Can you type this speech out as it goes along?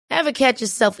Ever catch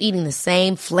yourself eating the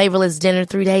same flavorless dinner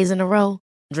 3 days in a row?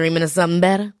 Dreaming of something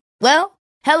better? Well,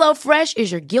 HelloFresh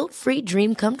is your guilt-free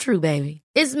dream come true, baby.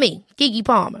 It's me, Keke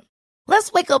Palmer.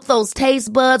 Let's wake up those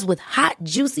taste buds with hot,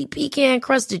 juicy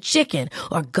pecan-crusted chicken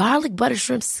or garlic butter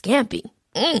shrimp scampi.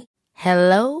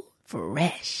 Hello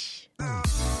Fresh.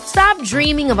 Stop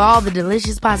dreaming of all the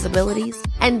delicious possibilities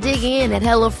and dig in at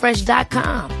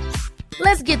HelloFresh.com.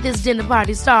 Let's get this dinner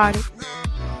party started.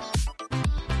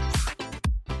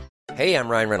 Hey, I'm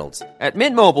Ryan Reynolds. At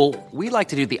Mint Mobile, we like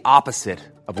to do the opposite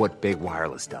of what Big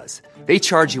Wireless does. They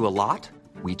charge you a lot,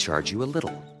 we charge you a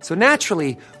little. So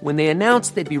naturally, when they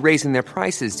announced they'd be raising their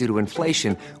prices due to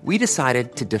inflation, we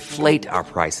decided to deflate our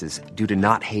prices due to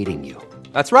not hating you.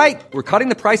 That's right. We're cutting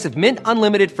the price of Mint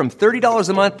Unlimited from $30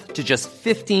 a month to just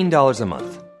 $15 a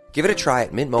month. Give it a try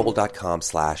at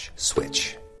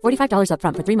mintmobile.com/switch. $45 up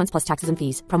front for 3 months plus taxes and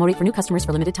fees. Promo rate for new customers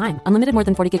for limited time. Unlimited more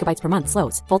than 40 gigabytes per month.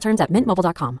 Slows full terms at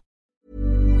mintmobile.com.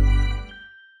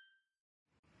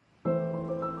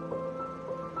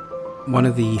 One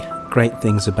of the great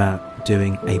things about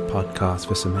doing a podcast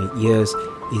for some 8 years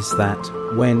is that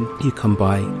when you come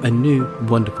by a new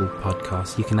wonderful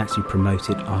podcast, you can actually promote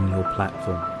it on your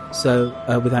platform. So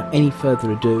without any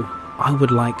further ado, I would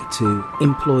like to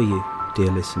implore you, dear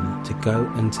listener, to go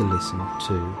and to listen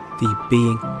to the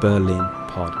Being Berlin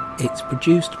pod. It's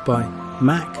produced by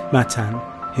Mac Matan,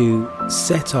 who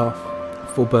set off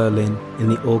for Berlin in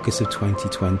the August of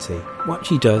 2020. What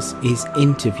she does is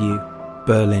interview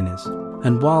Berliners.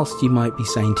 And whilst you might be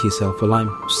saying to yourself, well,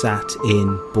 I'm sat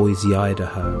in Boise,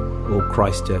 Idaho, or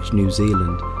Christchurch, New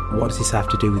Zealand, what does this have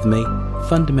to do with me?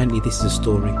 Fundamentally, this is a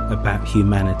story about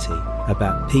humanity,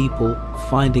 about people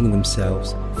finding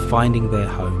themselves, finding their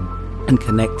home, and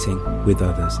connecting with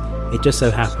others. It just so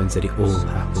happens that it all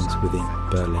happens within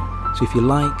Berlin. So if you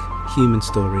like human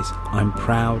stories, I'm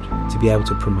proud to be able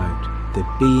to promote the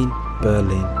Being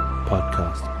Berlin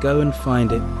podcast. Go and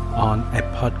find it on a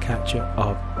podcatcher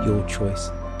of your choice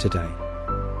today.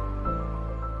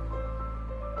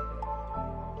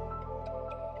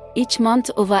 Each month,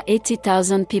 over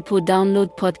 80,000 people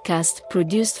download podcasts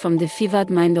produced from the fevered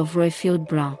mind of Roifield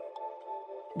Brown.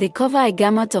 They cover a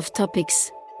gamut of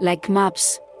topics like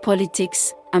maps,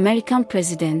 politics, American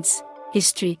presidents,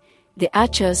 history, the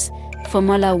Archers,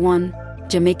 Formula One,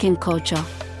 Jamaican culture,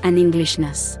 and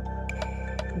Englishness.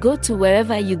 Go to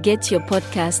wherever you get your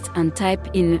podcast and type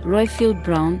in Roifield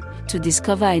Brown to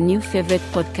discover a new favorite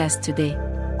podcast today.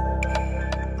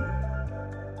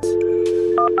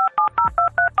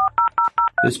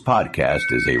 This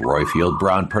podcast is a Roifield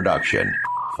Brown production.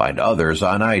 Find others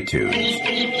on iTunes.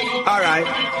 All right.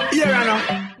 Here I know.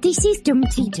 This is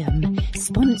Dumpty Dum,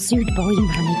 sponsored by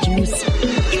managers.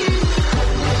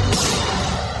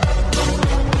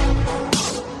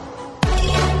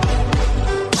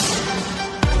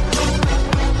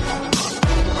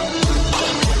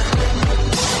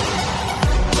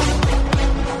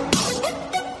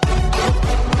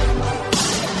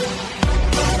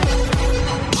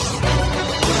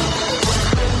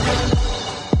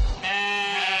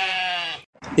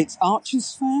 It's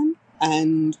Archers Fan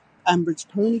and Ambridge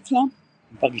Pony Club.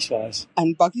 Buggy Squires.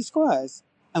 And Buggy Squires.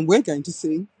 And we're going to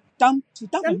sing Dumpty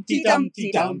Dumpty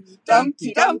Dumpty Dum,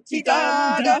 Dumpty Dumpty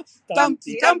Da Da,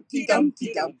 Dumpty Dumpty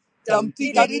Dumpty Dum,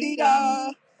 Dumpty Dumpty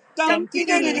Da, Dumpty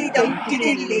Dumpty Dumpty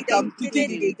Diddly Dumpty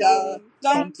Diddly Da,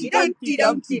 Dumpty Dumpty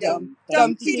Dumpty Dum,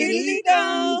 Dumpty Diddly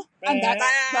Da. And that's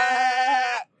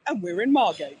that. And we're in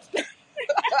Margate.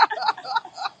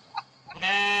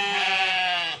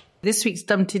 This week's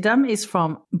Dumpty Dum is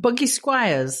from Buggy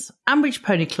Squires, Ambridge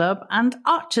Pony Club, and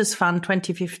Archers Fan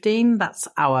 2015. That's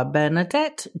our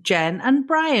Bernadette, Jen, and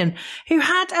Brian, who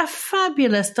had a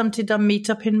fabulous Dumpty Dum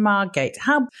meetup in Margate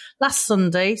last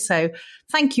Sunday. So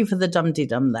thank you for the Dumpty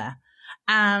Dum there.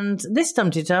 And this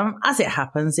Dumpty Dum, as it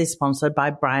happens, is sponsored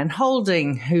by Brian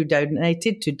Holding, who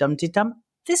donated to Dumpty Dum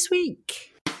this week.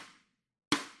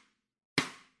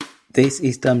 This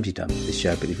is Dumpty Dum, the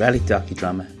show about the reality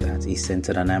docudrama that is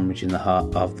centred on Ambridge in the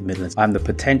heart of the Midlands. I'm the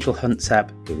potential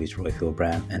huntsap, who is Roifield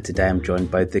Brown, and today I'm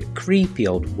joined by the creepy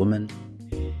old woman,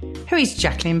 who is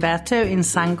Jacqueline Berthaud in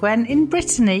Saint-Gwen in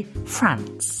Brittany,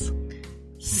 France.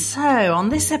 So, on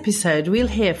this episode, we'll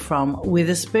hear from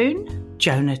Witherspoon,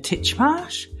 Jonah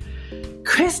Titchmarsh,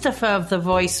 Christopher of the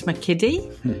Voice McKiddie,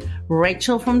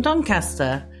 Rachel from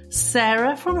Doncaster,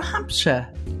 Sarah from Hampshire,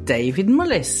 David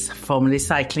Mullis, formerly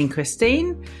Cycling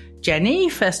Christine, Jenny,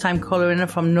 first-time caller-in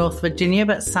from North Virginia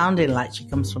but sounding like she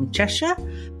comes from Cheshire,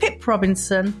 Pip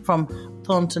Robinson from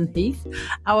Thornton Heath,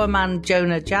 our man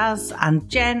Jonah Jazz, and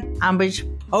Jen, Ambridge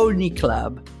Pony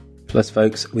Club. Plus,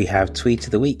 folks, we have Tweet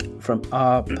of the Week from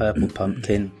our Purple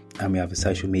Pumpkin, And we have a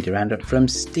social media roundup from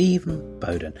Stephen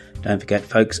Bowden. Don't forget,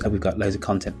 folks, we've got loads of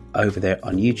content over there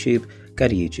on YouTube. Go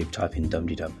to YouTube, type in Dum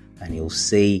Dum, and you'll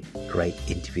see great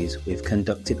interviews we've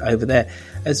conducted over there,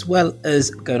 as well as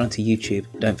going onto YouTube.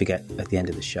 Don't forget, at the end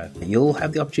of the show, you'll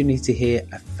have the opportunity to hear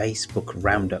a Facebook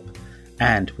roundup,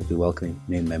 and we'll be welcoming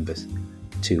new members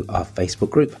to our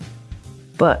Facebook group.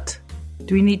 But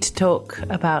do we need to talk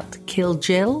about Kill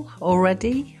Jill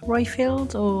already,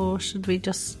 Roifield, or should we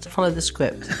just follow the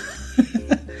script?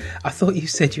 I thought you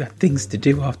said you had things to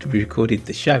do after we recorded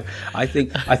the show. I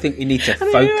think we need to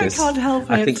focus. I can't help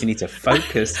it. I think we need to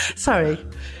focus. Sorry.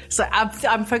 So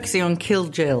I'm focusing on Kill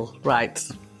Jill, right?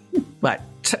 Right.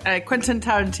 Quentin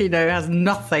Tarantino has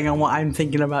nothing on what I'm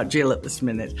thinking about Jill at this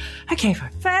minute. Okay,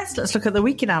 first let's look at the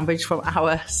week in Ambridge from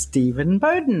our Stephen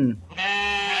Bowden.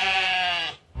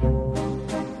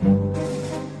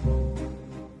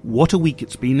 What a week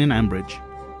it's been in Ambridge.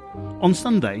 On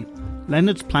Sunday,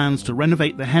 Leonard's plans to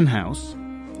renovate the hen house,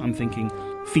 I'm thinking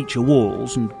feature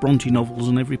walls and Bronte novels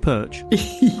on every perch,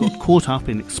 got caught up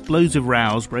in explosive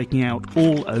rows breaking out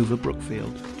all over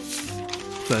Brookfield.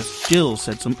 First, Jill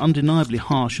said some undeniably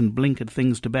harsh and blinkered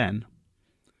things to Ben.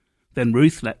 Then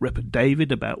Ruth let rip at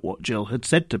David about what Jill had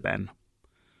said to Ben.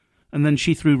 And then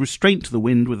she threw restraint to the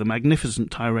wind with a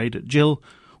magnificent tirade at Jill,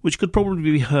 which could probably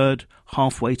be heard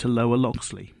halfway to Lower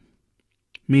Loxley.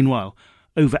 Meanwhile,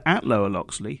 over at Lower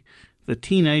Loxley, the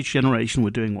teenage generation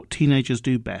were doing what teenagers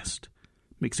do best,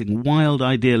 mixing wild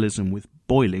idealism with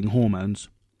boiling hormones.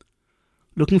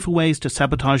 Looking for ways to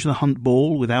sabotage the Hunt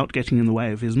Ball without getting in the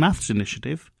way of his maths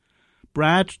initiative,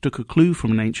 Brad took a clue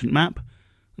from an ancient map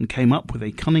and came up with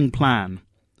a cunning plan.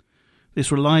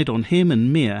 This relied on him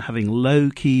and Mia having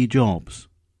low-key jobs.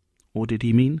 Or did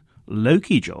he mean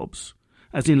low-key jobs?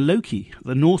 As in Loki,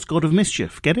 the Norse god of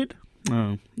mischief, get it?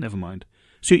 Oh, never mind.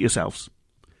 Suit yourselves.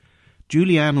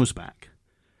 Julianne was back,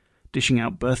 dishing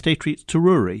out birthday treats to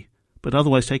Rory, but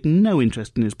otherwise taking no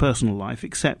interest in his personal life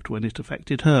except when it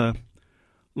affected her.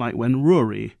 Like when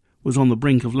Rory was on the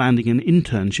brink of landing an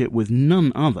internship with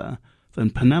none other than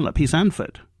Penelope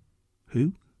Sanford.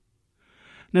 Who?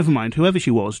 Never mind, whoever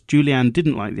she was, Julianne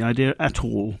didn't like the idea at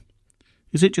all.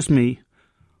 Is it just me?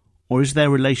 Or is their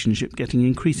relationship getting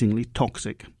increasingly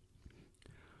toxic?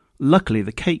 Luckily,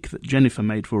 the cake that Jennifer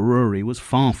made for Rory was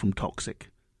far from toxic.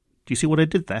 Do you see what I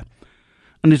did there?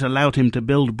 And it allowed him to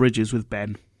build bridges with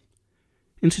Ben.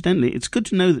 Incidentally, it's good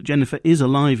to know that Jennifer is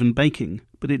alive and baking,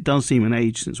 but it does seem an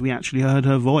age since we actually heard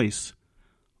her voice.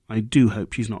 I do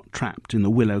hope she's not trapped in the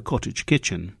Willow Cottage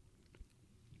kitchen.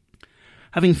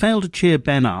 Having failed to cheer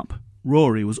Ben up,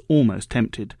 Rory was almost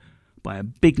tempted by a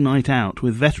big night out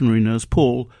with veterinary nurse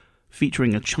Paul,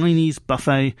 featuring a Chinese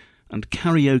buffet and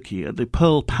karaoke at the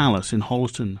Pearl Palace in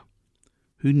Hollerton.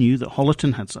 Who knew that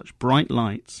Hollerton had such bright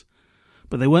lights?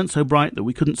 But they weren't so bright that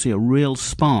we couldn't see a real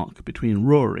spark between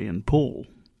Rory and Paul.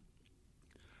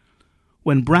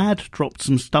 When Brad dropped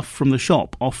some stuff from the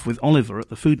shop off with Oliver at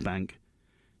the food bank,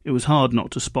 it was hard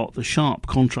not to spot the sharp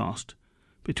contrast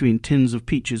between tins of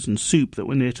peaches and soup that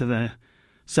were near to their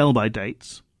sell-by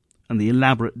dates and the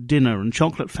elaborate dinner and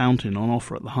chocolate fountain on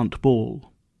offer at the Hunt Ball.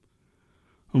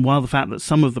 And while the fact that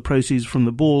some of the proceeds from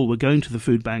the ball were going to the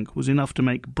food bank was enough to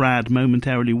make Brad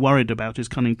momentarily worried about his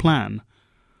cunning plan,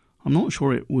 I'm not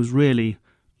sure it was really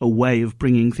a way of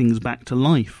bringing things back to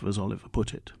life, as Oliver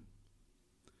put it.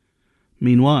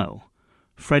 Meanwhile,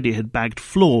 Freddie had bagged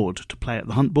Flawed to play at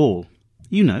the Hunt Ball.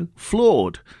 You know,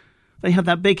 Flawed. They had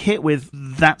that big hit with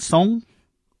that song?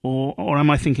 Or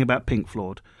am I thinking about Pink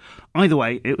Floyd? Either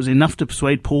way, it was enough to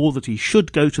persuade Paul that he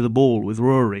should go to the ball with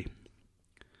Rory.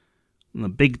 And the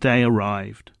big day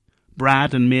arrived.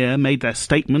 Brad and Mia made their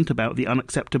statement about the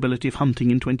unacceptability of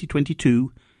hunting in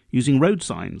 2022 using road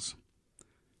signs.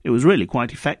 It was really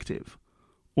quite effective,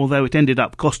 although it ended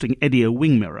up costing Eddie a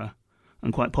wing mirror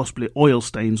and quite possibly oil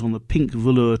stains on the pink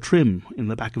velour trim in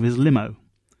the back of his limo,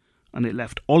 and it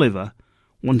left Oliver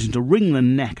wanting to wring the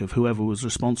neck of whoever was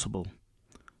responsible.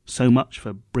 So much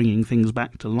for bringing things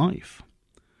back to life.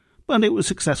 But it was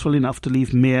successful enough to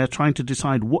leave Mia trying to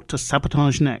decide what to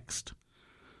sabotage next,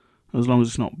 as long as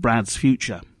it's not Brad's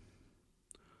future.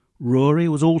 Rory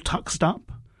was all tuxed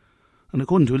up, and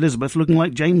according to Elizabeth, looking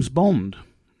like James Bond.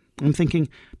 I'm thinking,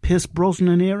 Pierce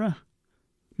Brosnan era?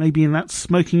 Maybe in that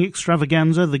smoking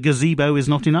extravaganza, the gazebo is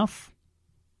not enough?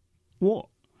 What?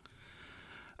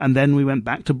 And then we went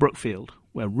back to Brookfield,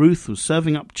 where Ruth was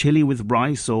serving up chili with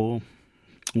rice, or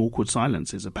awkward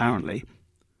silences, apparently,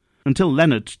 until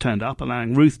Leonard turned up,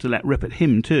 allowing Ruth to let rip at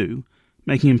him too,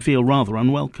 making him feel rather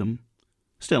unwelcome.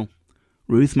 Still,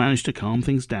 Ruth managed to calm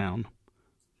things down.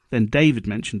 Then David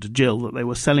mentioned to Jill that they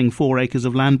were selling 4 acres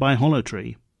of land by Hollow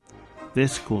Tree.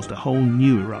 This caused a whole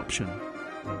new eruption,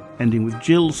 ending with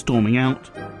Jill storming out,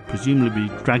 presumably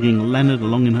dragging Leonard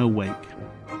along in her wake.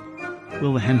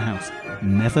 Will the henhouse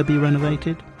never be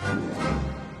renovated?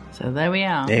 So there we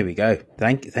are. There we go.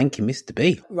 Thank you, Mr.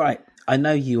 B. Right, I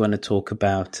know you want to talk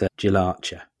about Jill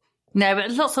Archer. No,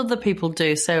 but lots of other people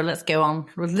do, so let's go on.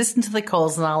 We'll listen to the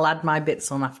calls and I'll add my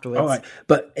bits on afterwards. All right,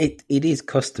 but it is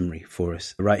customary for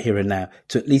us right here and now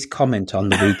to at least comment on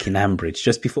the week in Ambridge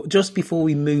just before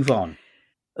we move on.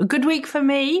 A good week for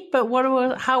me, but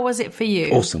how was it for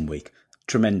you? Awesome week.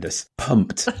 Tremendous.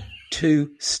 Pumped.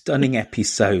 2 stunning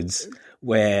episodes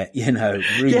where,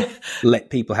 really let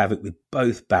people have it with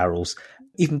both barrels.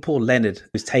 Even poor Leonard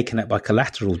was taken out by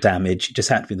collateral damage, just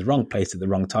had to be in the wrong place at the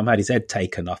wrong time, had his head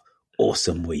taken off.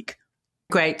 Awesome week.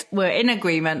 Great. We're in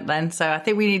agreement then, so I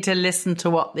think we need to listen to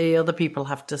what the other people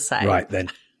have to say. Right then.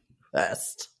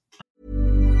 First.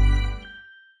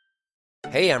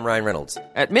 Hey, I'm Ryan Reynolds.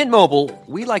 At Mint Mobile,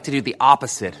 we like to do the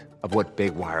opposite of what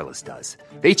Big Wireless does.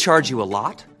 They charge you a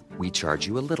lot, we charge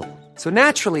you a little. So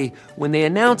naturally, when they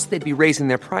announced they'd be raising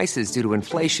their prices due to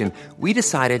inflation, we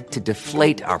decided to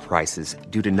deflate our prices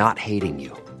due to not hating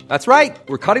you. That's right.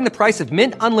 We're cutting the price of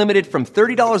Mint Unlimited from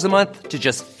 $30 a month to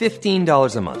just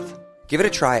 $15 a month. Give it a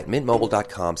try at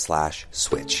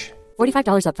mintmobile.com/switch.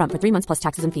 $45 up front for 3 months plus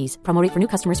taxes and fees. Promo rate for new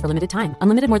customers for limited time.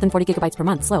 Unlimited more than 40 gigabytes per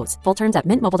month. Slows full terms at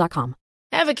mintmobile.com.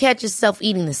 Ever catch yourself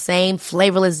eating the same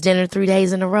flavorless dinner 3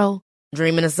 days in a row?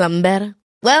 Dreaming of something better?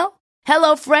 Well,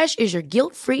 HelloFresh is your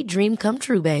guilt-free dream come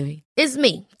true, baby. It's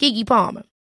me, Keke Palmer.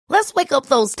 Let's wake up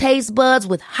those taste buds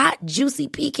with hot, juicy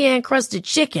pecan-crusted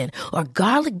chicken or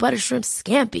garlic butter shrimp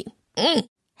scampi.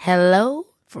 Hello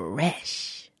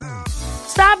Fresh.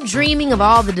 Stop dreaming of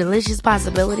all the delicious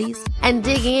possibilities and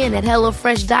dig in at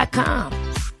HelloFresh.com.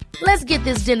 Let's get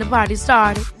this dinner party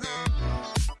started.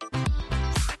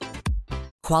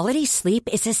 Quality sleep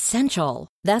is essential.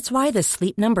 That's why the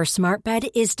Sleep Number Smart Bed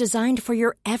is designed for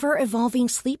your ever-evolving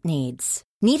sleep needs.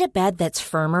 Need a bed that's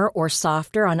firmer or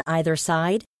softer on either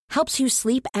side? Helps you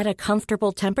sleep at a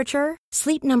comfortable temperature?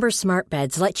 Sleep Number Smart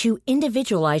Beds let you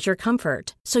individualize your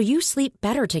comfort, so you sleep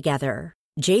better together.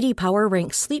 J.D. Power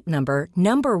ranks Sleep Number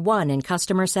number 1 in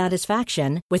customer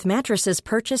satisfaction with mattresses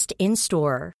purchased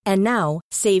in-store. And now,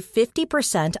 save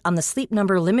 50% on the Sleep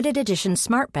Number Limited Edition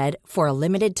Smart Bed for a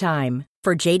limited time.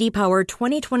 For J.D. Power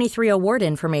 2023 award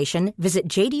information, visit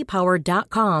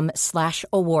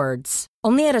jdpower.com/awards.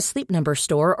 Only at a Sleep Number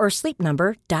store or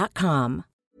sleepnumber.com.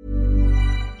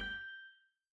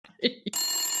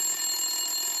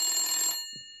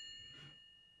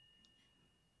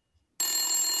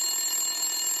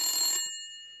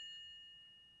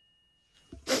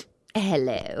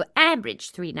 Hello,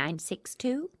 Ambridge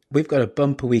 3962. We've got a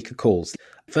bumper week of calls.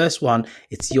 First one,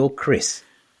 it's your Chris.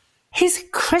 He's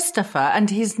Christopher, and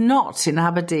he's not in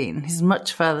Aberdeen. He's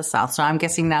much further south, so I'm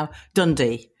guessing now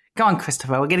Dundee. Go on,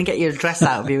 Christopher. We're going to get your address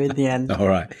out of you in the end. All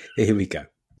right, here we go.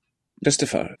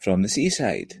 Christopher from the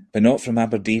seaside, but not from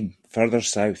Aberdeen, further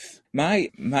south. My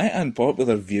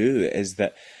unpopular view is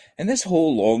that in this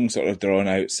whole long sort of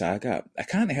drawn-out saga, I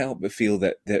can't help but feel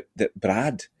that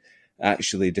Brad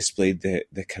actually displayed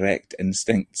the correct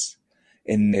instincts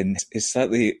in his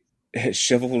slightly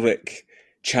chivalric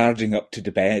charging up to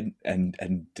Ben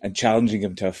and challenging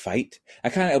him to a fight. I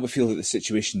can't help but feel that the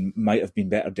situation might have been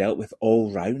better dealt with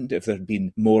all round if there had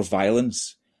been more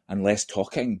violence and less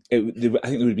talking. I think there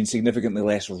would have been significantly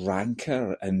less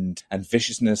rancour and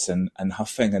viciousness and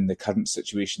huffing in the current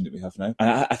situation that we have now.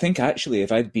 And I think actually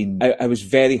if I'd been... I was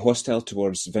very hostile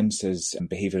towards Vince's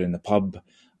behaviour in the pub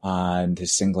and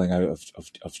his singling out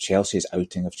of Chelsea, his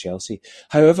outing of Chelsea.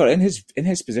 However, in his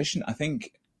position, I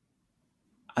think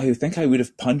I would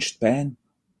have punched Ben.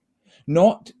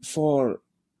 Not for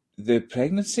the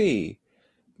pregnancy,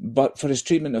 but for his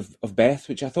treatment of Beth,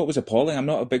 which I thought was appalling. I'm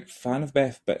not a big fan of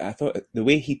Beth, but I thought the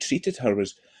way he treated her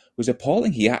was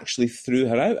appalling. He actually threw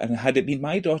her out, and had it been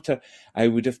my daughter, I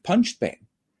would have punched Ben.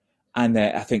 And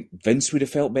I think Vince would have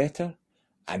felt better,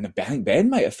 and I think Ben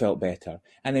might have felt better,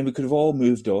 and then we could have all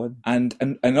moved on. And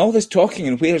all this talking,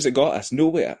 and where has it got us?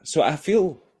 Nowhere. So I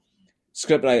feel,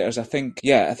 scriptwriters, I think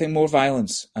more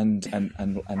violence and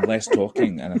less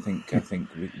talking, and I think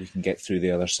we can get through the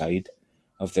other side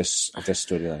of this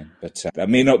storyline. But that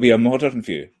may not be a modern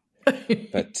view,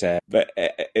 but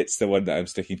it's the one that I'm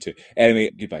sticking to.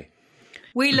 Anyway, goodbye.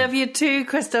 We love you too,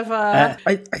 Christopher.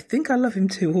 I think I love him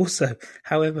too also.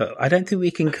 However, I don't think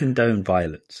we can condone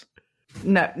violence.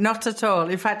 No, not at all.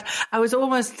 In fact, I was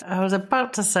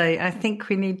about to say, I think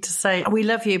we need to say, we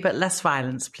love you, but less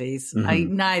violence, please.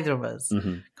 Mm-hmm. Neither of us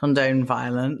condone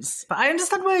violence. But I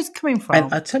understand where he's coming from.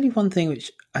 And I'll tell you one thing which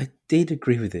I did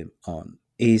agree with him on,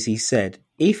 is he said,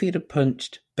 if he'd have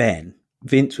punched Ben,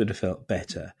 Vince would have felt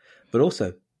better, but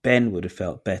also Ben would have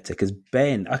felt better because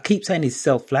Ben, I keep saying he's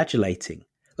self-flagellating.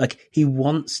 Like he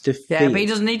wants to feel. Yeah, but he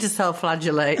doesn't need to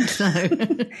self-flagellate.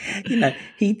 No.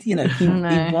 He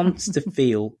wants to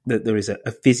feel that there is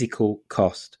a physical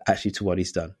cost actually to what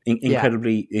he's done.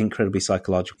 Incredibly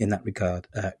psychological in that regard.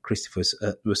 Christopher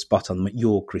was spot on.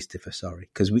 You're Christopher, sorry,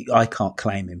 because I can't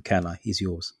claim him, can I? He's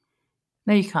yours.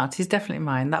 No, you can't. He's definitely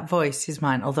mine. That voice is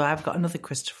mine, although I've got another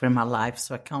Christopher in my life,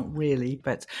 so I can't really.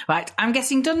 But right, I'm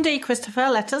guessing Dundee, Christopher.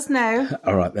 Let us know.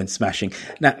 All right, then, smashing.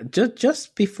 Now,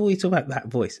 just before you talk about that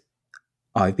voice,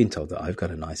 I've been told that I've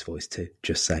got a nice voice too,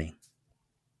 just saying.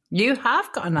 You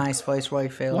have got a nice voice,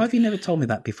 Roifield. Why have you never told me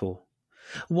that before?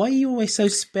 Why are you always so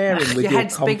sparing with your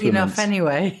head's compliments? big enough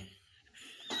anyway.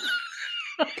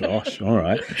 Gosh, all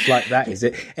right. It's like that, is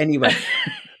it? Anyway...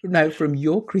 No, from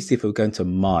your Christopher, we're going to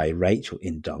my Rachel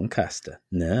in Doncaster.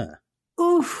 No.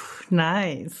 Oof,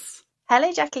 nice.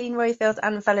 Hello, Jacqueline Roifield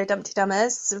and fellow Dumpty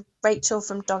Dummers. Rachel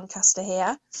from Doncaster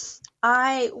here.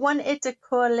 I wanted to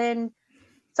call in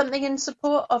something in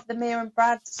support of the Mia and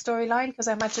Brad storyline because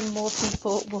I imagine more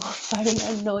people were very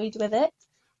annoyed with it.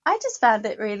 I just found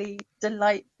it really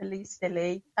delightfully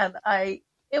silly, and I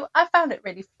found it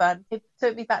really fun. It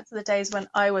took me back to the days when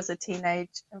I was a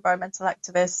teenage environmental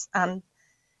activist and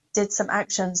did some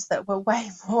actions that were way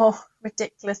more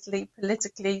ridiculously,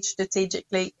 politically,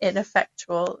 strategically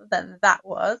ineffectual than that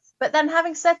was. But then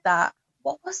having said that,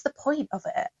 what was the point of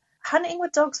it? Hunting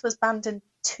with dogs was banned in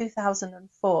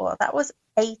 2004. That was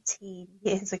 18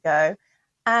 years ago.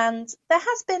 And there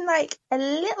has been like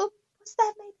maybe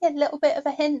a little bit of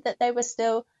a hint that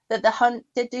that the hunt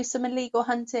did do some illegal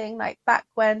hunting, like back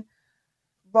when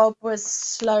Rob was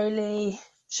slowly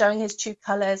showing his true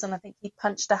colours, and I think he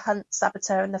punched a hunt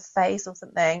saboteur in the face or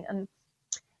something. And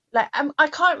I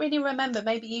can't really remember.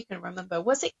 Maybe you can remember.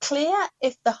 Was it clear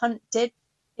if the hunt did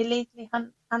illegally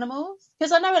hunt animals?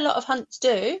 Because I know a lot of hunts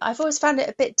do. I've always found it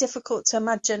a bit difficult to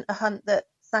imagine a hunt that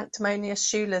Sanctimonious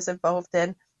Shula's involved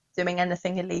in doing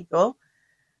anything illegal.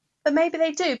 But maybe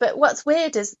they do. But what's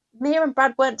weird is Mia and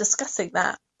Brad weren't discussing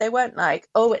that. They weren't like,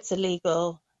 oh, it's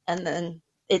illegal, and then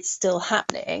it's still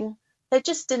happening. They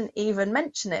just didn't even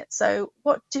mention it. So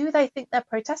what do they think they're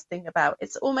protesting about?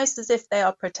 It's almost as if they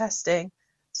are protesting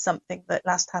something that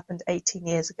last happened 18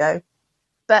 years ago.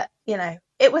 But,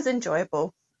 it was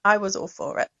enjoyable. I was all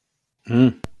for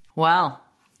it. Well,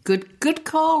 good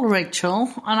call, Rachel.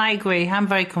 And I agree. I'm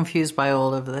very confused by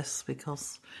all of this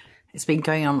because it's been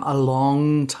going on a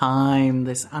long time,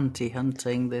 this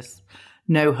anti-hunting, this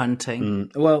no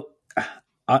hunting. Well,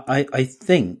 I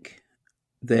think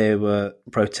they were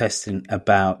protesting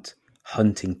about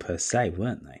hunting per se,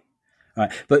 weren't they?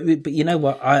 Right, but you know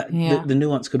what? The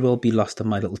nuance could well be lost on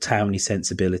my little towny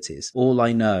sensibilities. All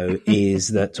I know is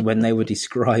that when they were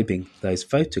describing those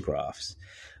photographs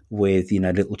with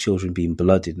little children being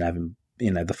blooded and having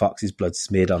the fox's blood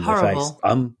smeared on their face,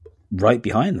 I'm right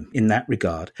behind them in that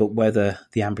regard. But whether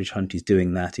the Ambridge Hunt is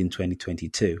doing that in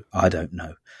 2022, I don't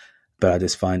know. But I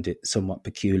just find it somewhat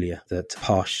peculiar that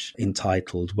posh,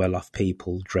 entitled, well-off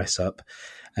people dress up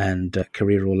and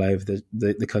career all over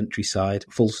the countryside,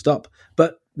 full stop.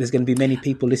 But there's going to be many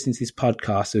people listening to this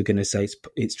podcast who are going to say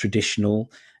it's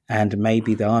traditional and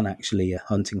maybe they aren't actually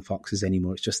hunting foxes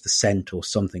anymore. It's just the scent or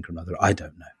something or another. I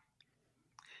don't know.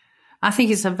 I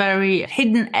think it's a very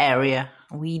hidden area.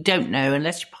 We don't know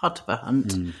unless you're part of a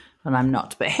hunt, and I'm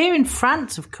not. But here in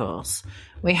France, of course,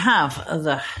 we have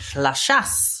the La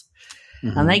Chasse.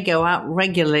 And they go out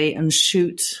regularly and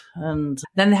shoot, and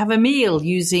then they have a meal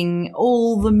using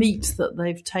all the meat that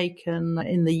they've taken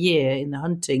in the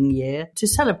hunting year, to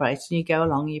celebrate. And you go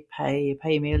along, you pay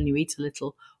a meal, and you eat a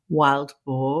little wild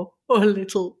boar or a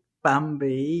little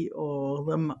Bambi or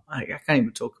them. I can't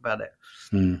even talk about it.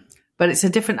 But it's a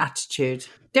different attitude.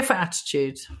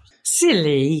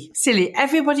 Silly.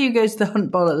 Everybody who goes to the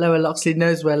Hunt Bowl at Lower Loxley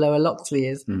knows where Lower Loxley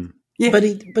is. Yeah. But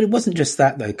it wasn't just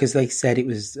that though, because they said it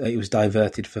was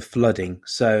diverted for flooding.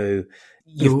 So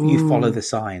you follow the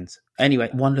signs. Anyway,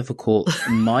 wonderful call,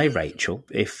 my Rachel.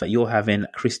 If you're having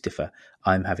Christopher,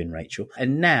 I'm having Rachel.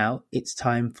 And now it's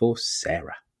time for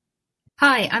Sarah.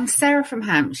 Hi, I'm Sarah from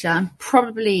Hampshire. I'm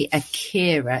probably a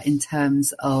Kira in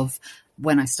terms of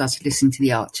when I started listening to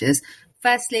The Archers.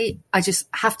 Firstly, I just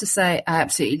have to say I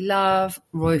absolutely love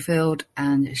Roifield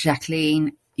and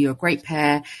Jacqueline. You're a great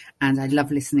pair, and I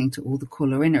love listening to all the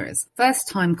caller-inners. First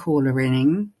time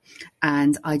caller-inning,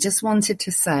 and I just wanted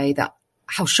to say that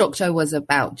how shocked I was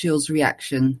about Jill's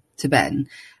reaction to Ben,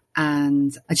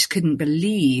 and I just couldn't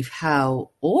believe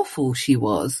how awful she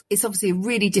was. It's obviously a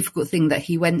really difficult thing that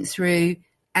he went through,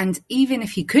 and even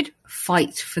if he could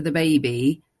fight for the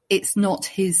baby, it's not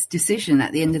his decision.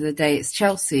 At the end of the day, it's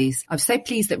Chelsea's. I'm so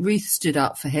pleased that Ruth stood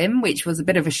up for him, which was a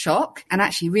bit of a shock, and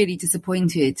actually really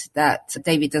disappointed that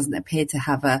David doesn't appear to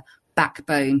have a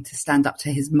backbone to stand up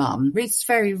to his mum. Ruth's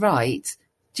very right.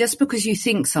 Just because you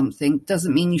think something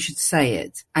doesn't mean you should say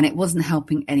it. And it wasn't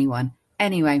helping anyone.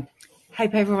 Anyway,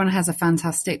 hope everyone has a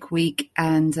fantastic week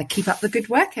and keep up the good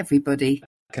work, everybody.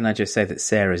 Can I just say that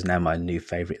Sarah's now my new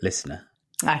favourite listener?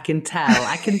 I can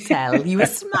tell. You were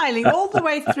smiling all the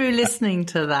way through listening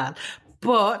to that.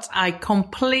 But I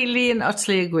completely and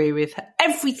utterly agree with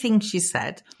everything she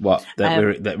said. What?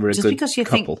 That we're a good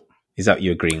couple? Is that what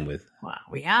you're agreeing with? Well,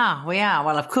 we are.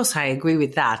 Well, of course I agree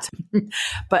with that.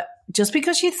 But just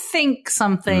because you think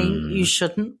something you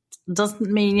shouldn't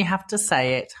doesn't mean you have to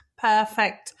say it.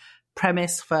 Perfect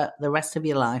premise for the rest of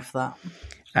your life, that.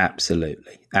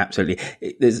 Absolutely.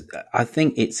 I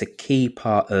think it's a key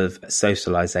part of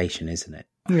socialization, isn't it?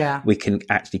 Yeah. We can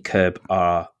actually curb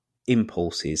our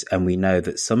impulses, and we know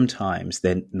that sometimes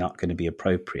they're not going to be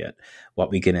appropriate.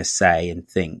 What we're going to say and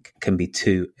think can be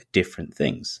two different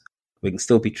things. We can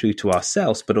still be true to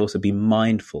ourselves, but also be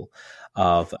mindful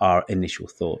of our initial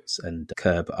thoughts and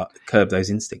curb those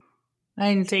instincts.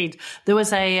 Indeed. There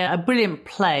was a brilliant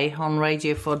play on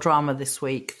Radio 4 Drama this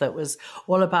week that was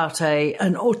all about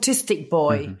an autistic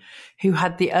boy who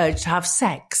had the urge to have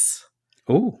sex.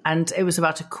 Ooh. And it was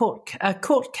about a court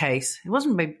case. It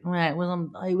wasn't big. It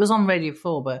was on Radio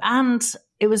 4, and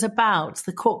it was about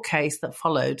the court case that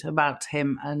followed about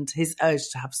him and his urge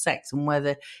to have sex and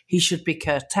whether he should be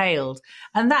curtailed.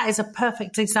 And that is a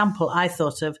perfect example, I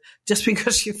thought, of just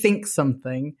because you think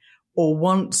something or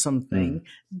want something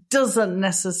doesn't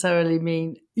necessarily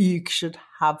mean you should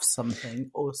have something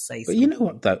or say something. But you know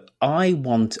what, though? I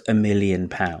want £1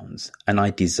 million and I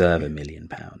deserve £1 million.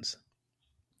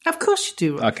 Of course you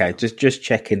do. Okay, just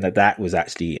checking that was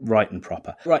actually right and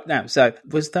proper. Right now, so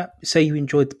you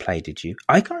enjoyed the play, did you?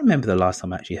 I can't remember the last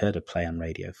time I actually heard a play on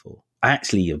Radio 4. I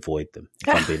actually avoid them,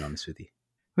 if I'm being honest with you.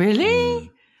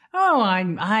 Really? Oh,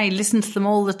 I listen to them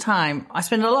all the time. I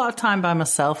spend a lot of time by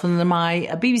myself, and my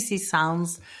BBC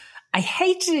Sounds, I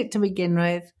hated it to begin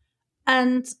with,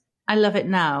 and I love it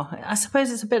now. I suppose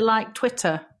it's a bit like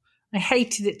Twitter. I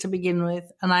hated it to begin with,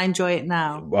 and I enjoy it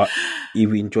now. What?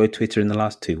 You enjoyed Twitter in the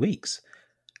last 2 weeks?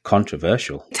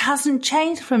 Controversial. It hasn't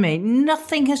changed for me.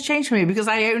 Nothing has changed for me because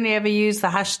I only ever use the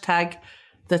hashtag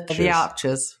the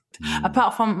Archers.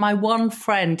 Apart from my one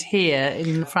friend here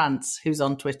in France who's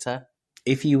on Twitter.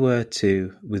 If you were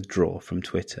to withdraw from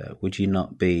Twitter, would you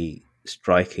not be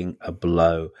striking a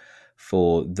blow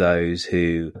for those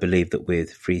who believe that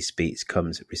with free speech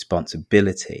comes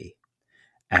responsibility?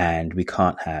 And we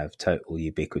can't have total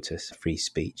ubiquitous free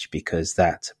speech because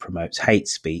that promotes hate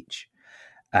speech.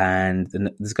 And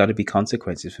there's got to be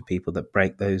consequences for people that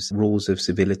break those rules of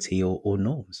civility or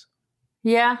norms.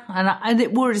 Yeah, and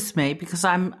it worries me because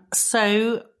I'm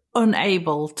so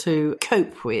unable to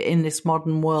cope with in this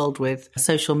modern world with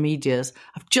social medias.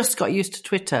 I've just got used to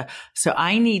Twitter. So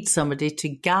I need somebody to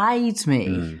guide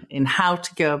me in how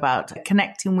to go about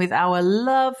connecting with our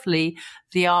lovely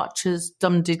The Archers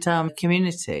Dum-de-Dum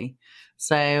community.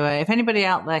 So if anybody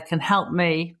out there can help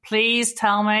me, please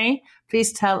tell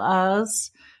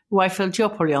us. Whitefield, you're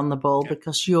probably on the ball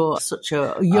because you're such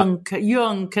a young,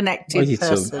 connected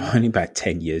person. Only about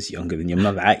 10 years younger than you. I'm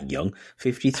not that young,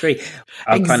 53.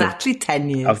 10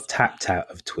 years. I've tapped out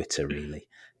of Twitter, really.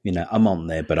 You know, I'm on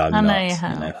there, but I'm not.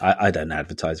 I don't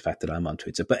advertise the fact that I'm on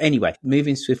Twitter. But anyway,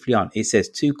 moving swiftly on, it says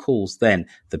 2 calls then.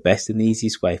 The best and the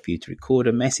easiest way for you to record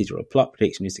a message or a plot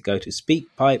prediction is to go to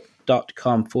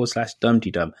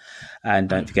speakpipe.com/dumdydum. And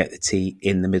don't forget the T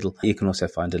in the middle. You can also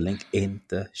find a link in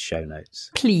the show notes.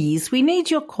 Please, we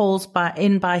need your calls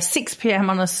by 6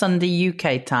 p.m. on a Sunday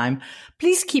UK time.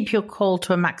 Please keep your call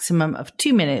to a maximum of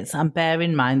 2 minutes and bear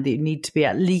in mind that you need to be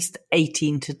at least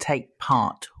 18 to take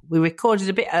part. We recorded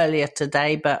a bit earlier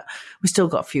today, but we still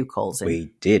got a few calls in.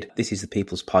 We did. This is the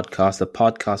People's Podcast, the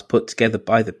podcast put together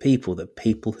by the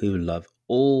people who love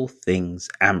all things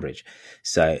Ambridge.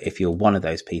 So if you're one of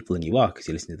those people, and you are because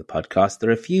you're listening to the podcast, there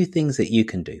are a few things that you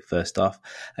can do. First off,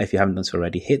 if you haven't done so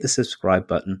already, hit the subscribe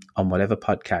button on whatever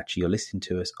podcatcher you're listening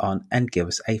to us on and give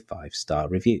us a 5-star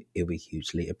review. It'll be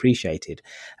hugely appreciated.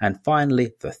 And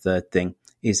finally, the third thing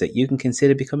is that you can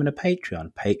consider becoming a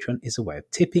Patreon. Patreon is a way of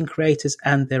tipping creators,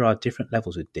 and there are different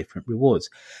levels with different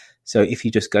rewards. So if you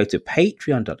just go to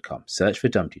patreon.com, search for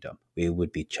Dumdydum, we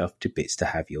would be chuffed to bits to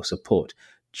have your support.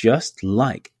 Just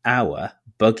like our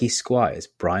Buggy Squires,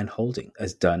 Brian Holding,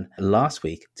 has done last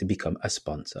week to become a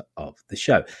sponsor of the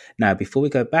show. Now, before we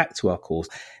go back to our calls,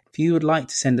 if you would like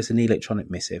to send us an electronic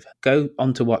missive, go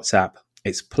onto WhatsApp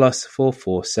It's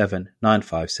 +447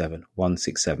 957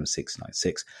 167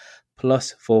 696,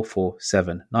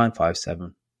 +447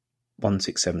 957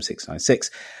 167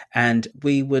 696, and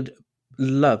we would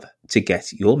love to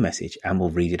get your message and we'll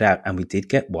read it out. And we did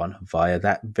get one via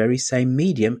that very same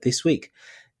medium this week.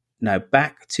 Now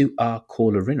back to our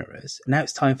caller-inners. Now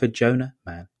it's time for Jonah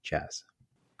Man Jazz.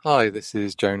 Hi, this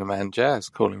is Jonah Man Jazz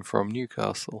calling from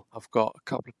Newcastle. I've got a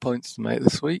couple of points to make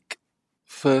this week.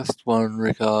 First one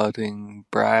regarding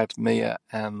Brad, Mia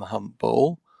and the Hunt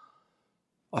Ball.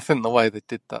 I think the way they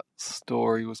did that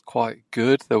story was quite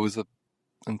good.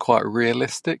 And quite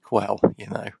realistic. Well,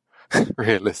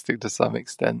 realistic to some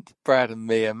extent. Brad and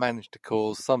Mia managed to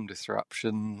cause some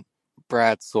disruption.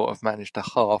 Brad sort of managed to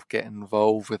half get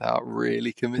involved without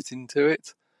really committing to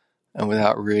it and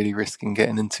without really risking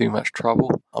getting in too much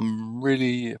trouble. I'm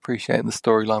really appreciating the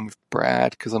storyline with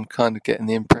Brad because I'm kind of getting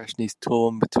the impression he's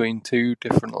torn between two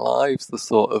different lives, the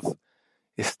sort of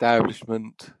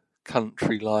establishment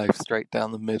country life straight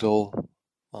down the middle,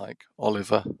 like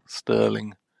Oliver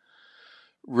Sterling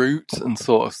route, and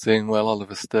sort of seeing, well,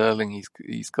 Oliver Sterling,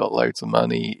 he's got loads of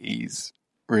money, he's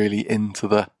really into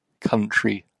the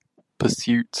country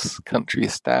pursuits, country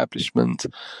establishment,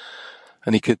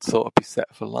 and he could sort of be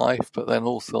set for life. But then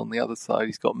also on the other side,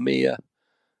 he's got Mia,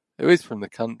 who is from the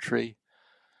country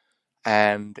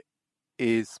and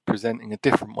is presenting a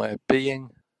different way of being,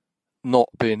 not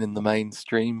being in the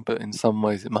mainstream, but in some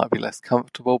ways it might be less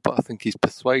comfortable, but I think he's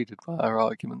persuaded by her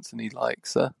arguments and he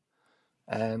likes her.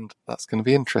 And that's going to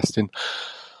be interesting.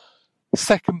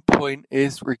 Second point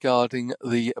is regarding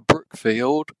the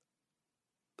Brookfield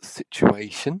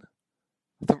situation.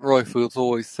 I think Royfield's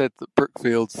always said that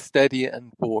Brookfield's steady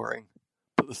and boring,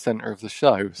 but the centre of the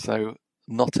show, so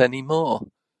not anymore.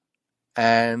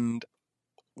 And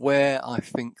where I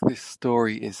think this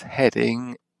story is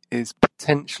heading is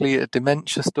potentially a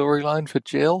dementia storyline for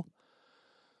Jill.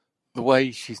 The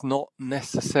way she's not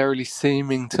necessarily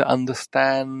seeming to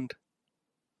understand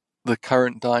the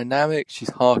current dynamic,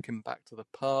 she's harking back to the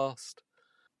past.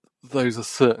 Those are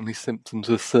certainly symptoms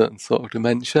of a certain sort of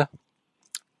dementia.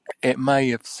 It may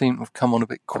have seemed to have come on a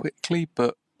bit quickly,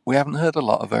 but we haven't heard a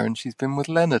lot of her, and she's been with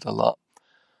Leonard a lot.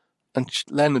 And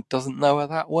Leonard doesn't know her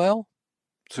that well,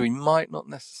 so he might not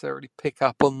necessarily pick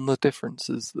up on the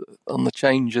differences, on the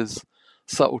changes,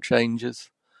 subtle changes,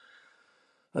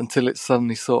 until it's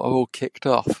suddenly sort of all kicked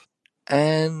off.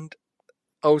 And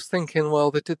I was thinking, well,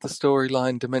 they did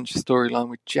the dementia storyline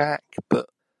with Jack,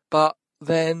 but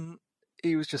then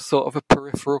he was just sort of a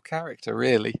peripheral character,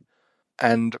 really.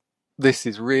 And this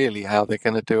is really how they're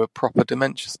going to do a proper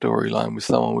dementia storyline with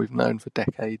someone we've known for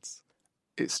decades.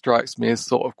 It strikes me as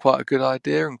sort of quite a good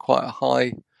idea and quite a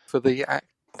high for the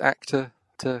actor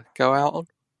to go out on.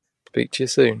 Speak to you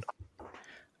soon.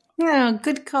 Yeah,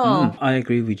 good call. I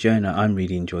agree with Jonah. I'm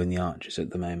really enjoying The Archers at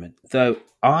the moment. Though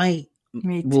I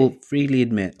will freely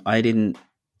admit I didn't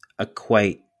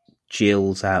equate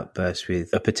Jill's outburst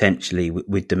with potentially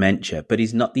with dementia, but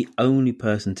he's not the only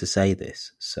person to say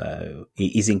this, so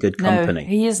he's in good company. No,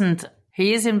 he isn't.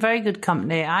 He is in very good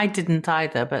company. I didn't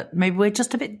either, but maybe we're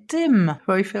just a bit dim,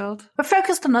 Royfield. We're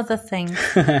focused on other things.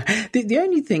 The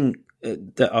only thing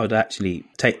that I would actually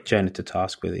take Jonah to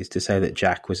task with is to say that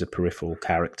Jack was a peripheral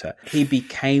character. He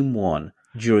became one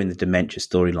during the dementia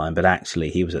storyline, but actually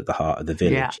he was at the heart of the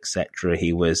village, etc.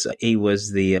 He was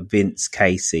the Vince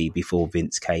Casey before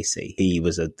Vince Casey. He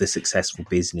was the successful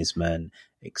businessman,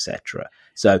 etc.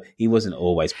 So he wasn't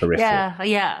always peripheral.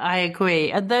 Yeah, I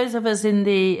agree. And those of us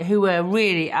who were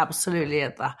really absolutely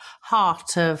at the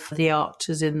heart of the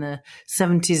Archers in the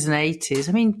 70s and 80s,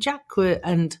 I mean, Jack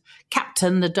and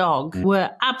Captain the dog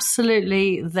were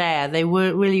absolutely there. They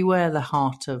really were the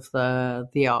heart of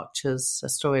the Archers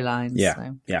storylines.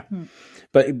 Yeah.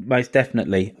 But most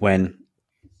definitely when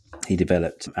he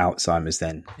developed Alzheimer's,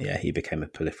 then he became a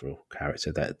peripheral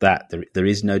character. That there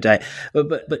is no doubt.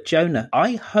 But Jonah,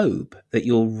 I hope that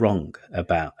you're wrong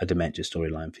about a dementia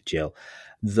storyline for Jill.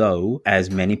 Though,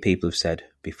 as many people have said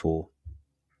before,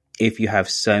 if you have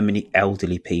so many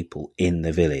elderly people in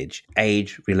the village,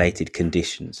 age-related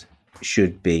conditions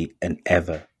should be an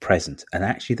ever-present, and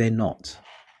actually they're not.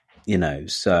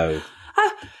 So.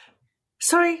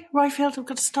 Sorry, Royfield, I've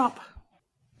got to stop.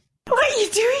 What are you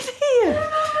doing here?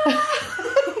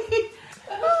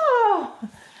 Oh,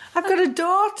 I've got a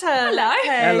daughter. Hello.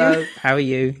 Hello. How are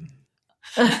you?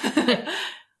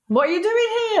 What are you doing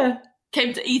here?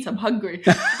 Came to eat. I'm hungry.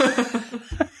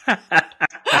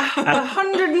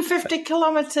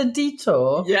 150-kilometre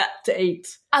detour. Yeah, to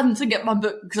eat and to get my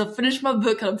book because I've finished my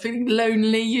book and I'm feeling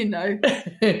lonely.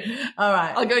 All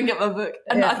right, I'll go and get my book.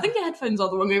 And I think your headphones are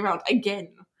the wrong way around again.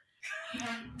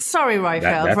 Sorry, Roifield.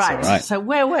 That's Right. all right. So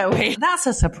where were we? That's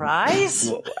a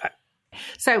surprise.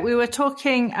 So we were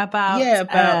talking about,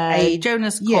 age,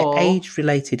 Jonah's call.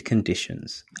 age-related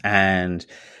conditions, and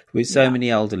with so many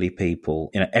elderly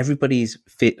people, everybody's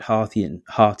fit, hearty,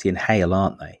 and hale,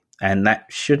 aren't they? And that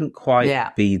shouldn't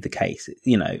quite be the case.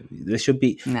 There should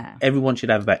be. Everyone should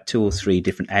have about 2 or 3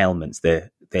 different ailments they're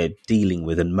dealing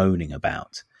with and moaning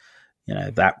about.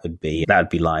 That would be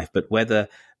life. But whether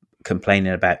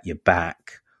complaining about your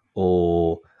back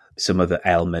or some other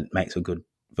ailment makes for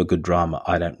good drama,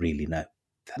 I don't really know.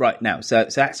 Right now, so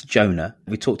that's Jonah.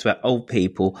 We talked about old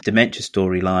people, dementia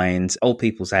storylines, old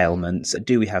people's ailments.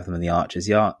 Do we have them in the Archers?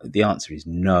 The answer is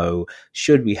no.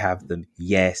 Should we have them?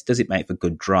 Yes. Does it make for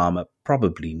good drama?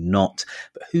 Probably not.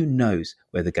 But who knows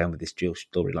where they're going with this Jill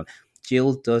storyline.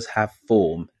 Jill does have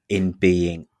form in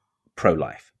being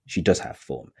pro-life. She does have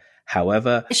form.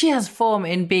 However, she has form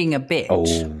in being a bitch.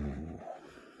 Oh.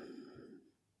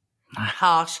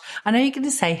 Harsh. I know you're going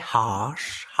to say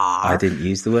harsh. I didn't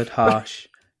use the word harsh.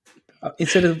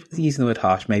 Instead of using the word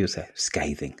harsh, maybe we'll say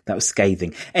scathing. That was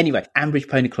scathing. Anyway, Ambridge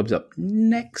Pony Club's up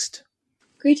next.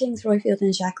 Greetings, Roifield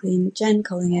and Jacqueline. Jen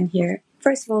calling in here.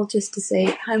 First of all, just to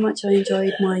say how much I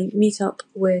enjoyed my meet-up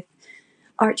with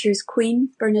Archer's Queen,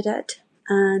 Bernadette,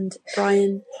 and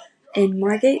Brian in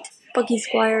Margate. Buggy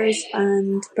Squires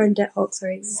and Bernadette Hawks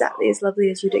are exactly as lovely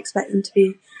as you'd expect them to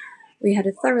be. We had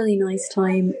a thoroughly nice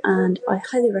time, and I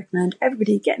highly recommend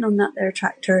everybody getting on that there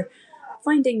tractor,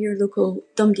 finding your local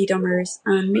dum-de-dummers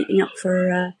and meeting up for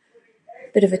a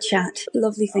bit of a chat.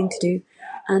 Lovely thing to do.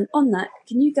 And on that,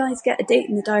 can you guys get a date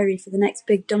in the diary for the next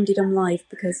big Dum-de-Dum Live?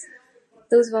 Because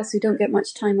those of us who don't get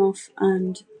much time off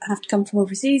and have to come from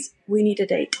overseas, we need a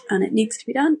date, and it needs to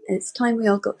be done. It's time we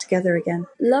all got together again.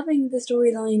 Loving the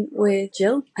storyline with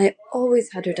Jill. I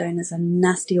always had her down as a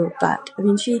nasty old bat. I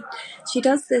mean, she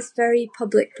does this very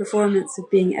public performance of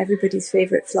being everybody's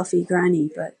favourite fluffy granny,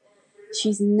 but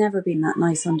she's never been that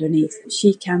nice underneath.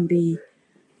 She can be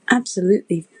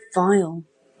absolutely vile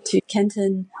to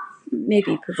Kenton,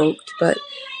 maybe provoked, but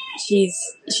she's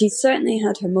certainly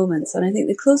had her moments. And I think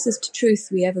the closest to truth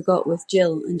we ever got with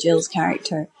Jill and Jill's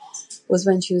character was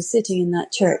when she was sitting in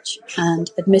that church and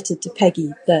admitted to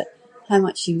Peggy that how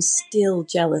much she was still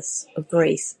jealous of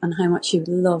Grace and how much she would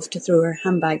love to throw her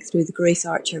handbag through the Grace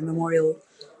Archer Memorial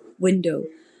window.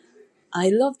 I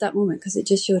loved that moment because it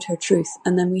just showed her truth.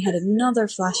 And then we had another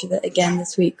flash of it again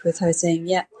this week with her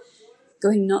saying,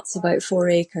 going nuts about 4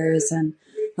 acres and,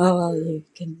 you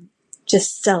can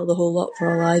just sell the whole lot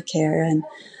for all I care, and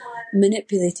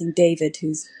manipulating David,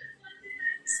 who's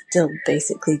still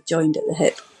basically joined at the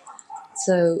hip.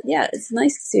 So, it's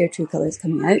nice to see her true colours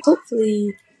coming out.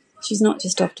 Hopefully she's not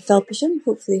just off to Felpersham.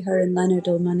 Hopefully her and Leonard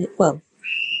will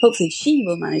hopefully she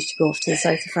will manage to go off to the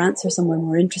south of France or somewhere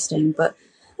more interesting, but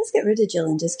let's get rid of Jill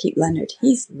and just keep Leonard.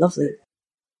 He's lovely.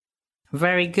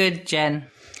 Very good, Jen.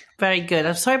 Very good.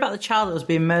 I'm sorry about the child that was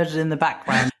being murdered in the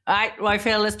background. All right,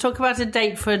 Roifield, let's talk about a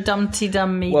date for a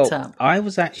Dum-Tee-Dum meetup. Well, I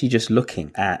was actually just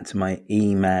looking at my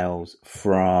emails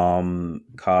from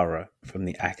Cara from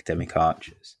the Academic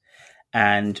Archers,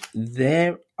 and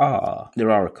there are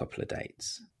a couple of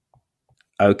dates.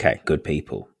 Okay, good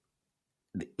people.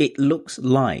 It looks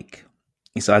like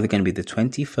it's either going to be the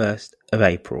 21st of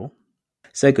April.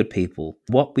 So, good people,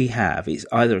 what we have is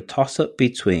either a toss-up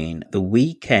between the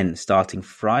weekend starting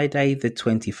Friday the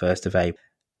 21st of April,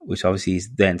 which obviously is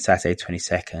then Saturday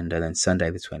 22nd, and then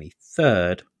Sunday the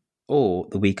 23rd, or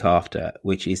the week after,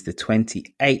 which is the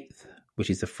 28th, which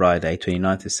is the Friday,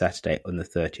 29th is Saturday, and the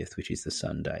 30th, which is the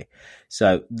Sunday.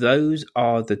 So those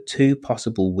are the 2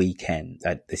 possible weekends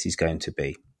that this is going to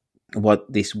be.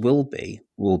 What this will be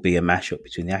a mashup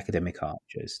between the Academic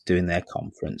Archers doing their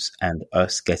conference and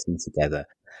us getting together,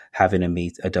 having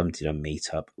a Dum-Tee-Dum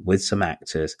meetup with some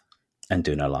actors and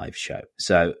doing a live show.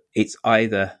 So it's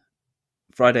either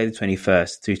Friday the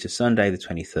 21st through to Sunday the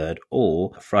 23rd,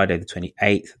 or Friday the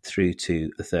 28th through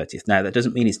to the 30th. Now, that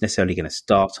doesn't mean it's necessarily going to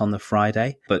start on the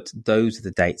Friday, but those are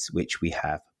the dates which we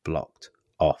have blocked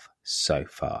off so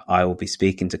far. I will be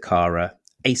speaking to Cara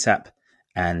ASAP,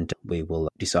 and we will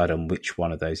decide on which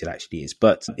one of those it actually is.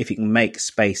 But if you can make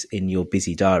space in your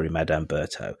busy diary, Madame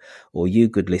Berto, or you,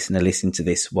 good listener, listen to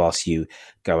this whilst you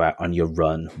go out on your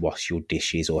run, wash your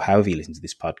dishes, or however you listen to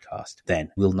this podcast, then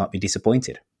we'll not be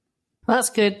disappointed. Well,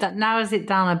 that's good. That narrows it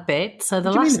down a bit. So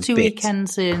the last 2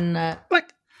 weekends in... a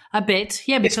bit,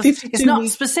 yeah, because it's not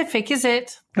specific, is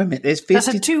it? Wait a minute, there's 50...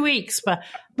 That's 2 weeks, but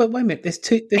wait a minute, there's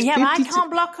 50... I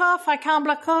can't block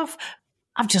off.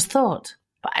 I've just thought.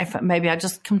 But maybe I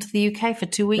just come to the UK for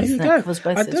 2 weeks. There you and go. it covers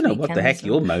both I those don't know what the heck weekends.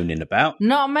 you're moaning about.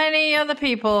 Not many other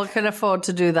people can afford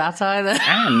to do that either.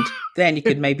 And then you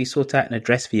could maybe sort out an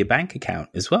address for your bank account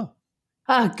as well.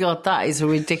 Oh, God, that is a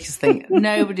ridiculous thing.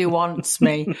 Nobody wants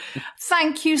me.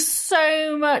 Thank you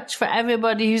so much for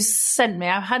everybody who's sent me.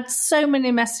 I've had so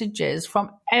many messages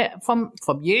from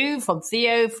you, from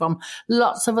Theo, from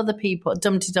lots of other people,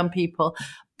 Dumpty Dum people.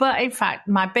 But in fact,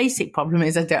 my basic problem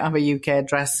is I don't have a UK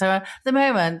address. So at the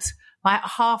moment, my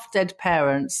half-dead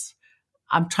parents,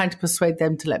 I'm trying to persuade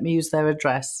them to let me use their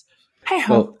address.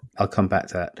 Hey-ho. Well, I'll come back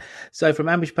to that. So from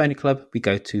Ambush Pony Club, we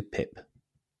go to Pip.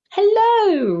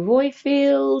 Hello,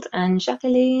 Royfield and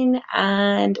Jacqueline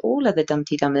and all other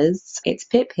Dumpty Dummers. It's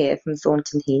Pip here from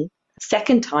Thornton Heath.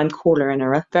 Second time caller in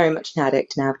a very much an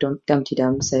addict now of Dumpty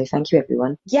Dum, so thank you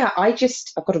everyone. Yeah, I've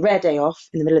got a rare day off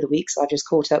in the middle of the week, so I just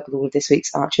caught up with all of this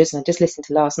week's Archers, and I just listened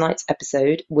to last night's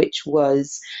episode, which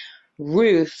was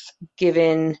Ruth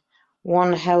giving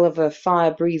one hell of a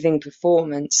fire-breathing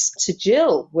performance to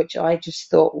Jill, which I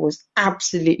just thought was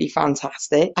absolutely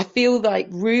fantastic. I feel like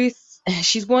Ruth,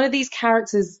 she's one of these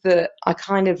characters that I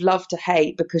kind of love to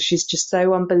hate because she's just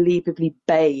so unbelievably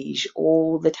beige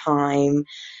all the time.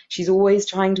 She's always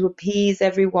trying to appease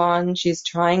everyone. She's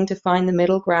trying to find the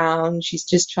middle ground. She's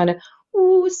just trying to,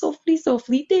 oh, softly,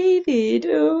 softly, David.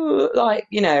 Oh, like,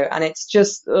 you know, and it's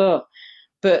just, ugh.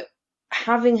 But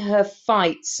having her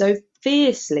fight so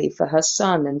fiercely for her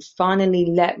son and finally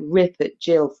let rip at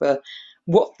Jill for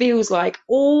what feels like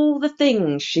all the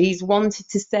things she's wanted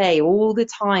to say, all the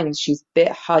times she's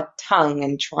bit her tongue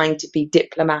and trying to be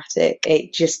diplomatic,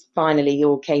 it just finally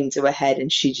all came to a head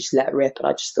and she just let rip, and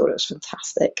I just thought it was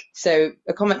fantastic. So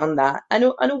a comment on that. And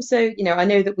also, you know, I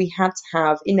know that we had to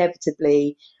have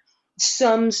inevitably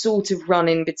some sort of run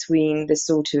in between the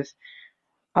sort of,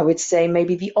 I would say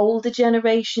maybe the older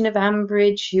generation of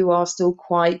Ambridge who are still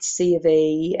quite Church of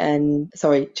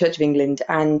England,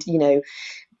 and, you know,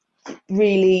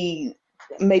 really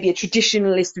maybe a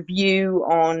traditionalist view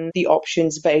on the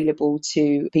options available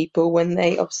to people when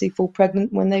they obviously fall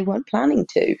pregnant when they weren't planning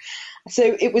to.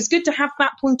 So it was good to have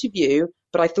that point of view,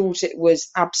 but I thought it was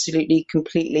absolutely,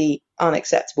 completely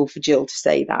unacceptable for Jill to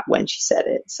say that when she said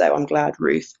it. So I'm glad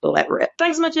Ruth let rip.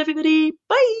 Thanks so much, everybody.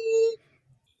 Bye.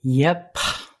 Yep.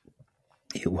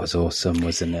 It was awesome,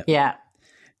 wasn't it? Yeah.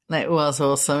 It was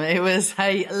awesome. It was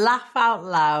a laugh out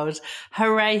loud,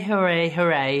 hooray, hooray,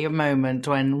 hooray moment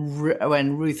when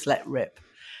Ruth let rip.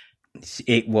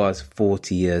 It was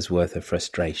 40 years worth of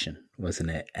frustration, wasn't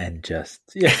it? And just,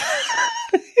 yeah.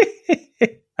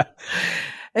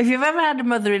 If you've ever had a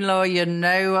mother-in-law, you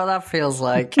know what that feels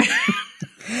like.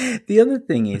 The other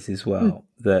thing is as well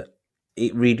that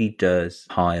it really does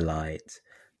highlight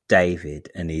David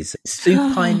and his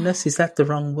supineness. Is that the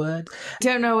wrong word?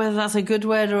 Don't know whether that's a good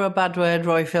word or a bad word,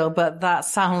 Royfield, but that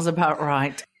sounds about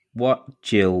right. What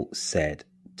Jill said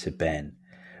to Ben,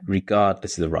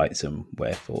 regardless of the rights and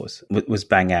wherefores, was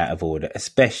bang out of order,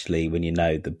 especially when you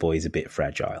know the boy's a bit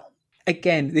fragile.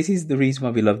 Again, this is the reason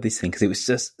why we love this thing, because it was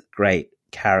just great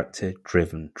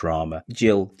character-driven drama.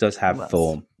 Jill does have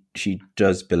form. She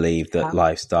does believe that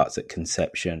life starts at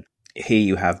conception. Here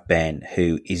you have Ben,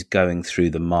 who is going through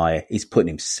the mire. He's putting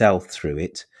himself through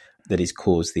it, that has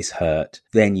caused this hurt.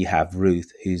 Then you have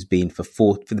Ruth, who's been for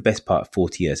the best part of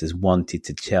 40 years, has wanted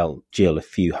to tell Jill a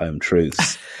few home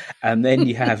truths. And then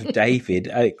you have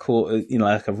David, caught,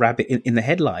 like a rabbit in the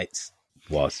headlights.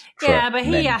 Yeah, but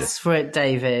he asked for it,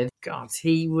 David. God,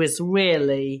 he was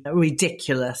really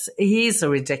ridiculous. He is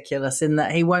ridiculous in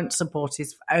that he won't support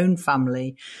his own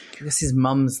family because his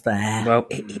mum's there. Well,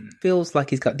 it feels like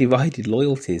he's got divided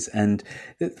loyalties. And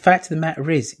the fact of the matter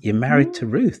is, you're married to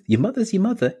Ruth. Your mother's your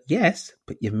mother, yes,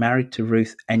 but you're married to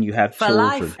Ruth and you have children.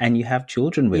 Life. And you have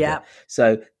children with her.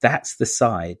 So that's the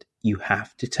side you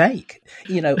have to take.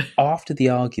 After the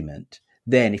argument,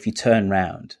 then if you turn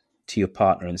round to your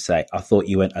partner and say, I thought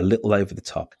you went a little over the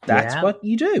top. That's what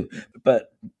you do.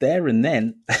 But there and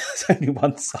then, there's only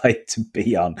one side to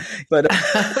be on. But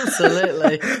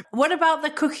Absolutely. What about the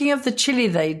cooking of the chili,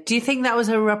 though? Do you think that was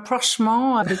a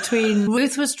rapprochement between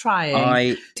Ruth was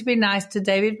trying to be nice to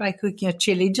David by cooking a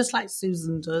chili, just like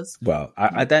Susan does? Well,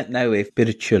 I don't know if bit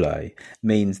of chulo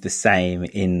means the same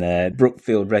in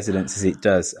Brookfield residence as it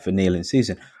does for Neil and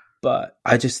Susan. But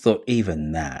I just thought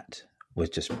even that was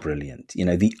just brilliant.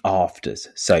 The afters,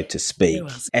 so to speak.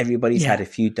 Everybody's had a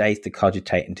few days to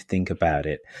cogitate and to think about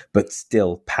it, but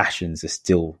still passions are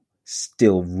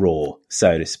still raw,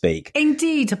 so to speak.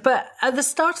 Indeed, but at the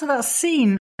start of that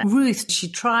scene, Ruth, she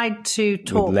tried to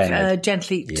talk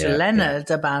gently to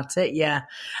Leonard about it,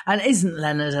 And isn't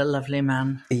Leonard a lovely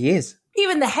man? He is.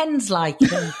 Even the hens like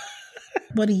him.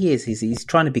 What he is he's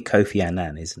trying to be Kofi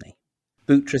Annan, isn't he?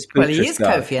 Buttress Well, he is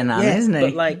guy. Kofi Annan, isn't he?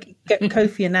 But like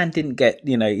Kofi Annan didn't get,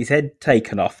 his head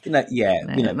taken off.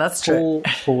 That's true.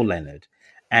 Poor Leonard.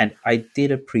 And I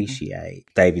did appreciate,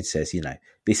 David says,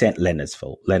 this ain't Leonard's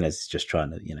fault. Leonard's just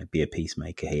trying to, be a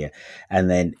peacemaker here. And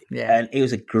then, and it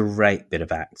was a great bit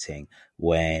of acting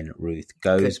when Ruth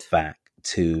goes back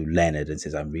to Leonard and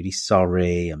says, I'm really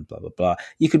sorry, and blah, blah, blah.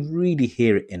 You could really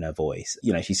hear it in her voice.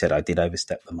 She said, I did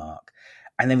overstep the mark.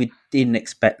 And then we didn't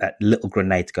expect that little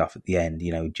grenade to go off at the end,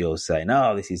 Jill saying,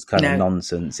 oh, this is kind of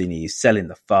nonsense. You're selling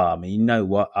the farm. And you know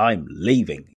what? I'm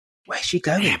leaving. Where's she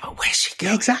going? Yeah, but where's she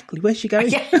going? Yeah, exactly. Where's she going?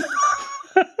 Yeah.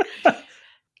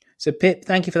 So, Pip,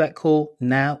 thank you for that call.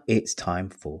 Now it's time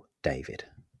for David.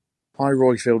 Hi,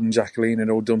 Royfield and Jacqueline and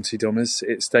all Dumpty Dummers.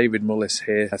 It's David Mullis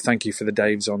here. Thank you for the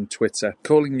Daves on Twitter.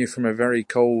 Calling you from a very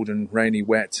cold and rainy,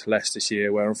 wet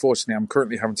Leicestershire, where unfortunately I'm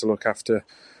currently having to look after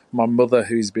my mother,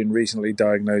 who's been recently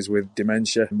diagnosed with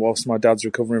dementia, whilst my dad's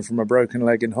recovering from a broken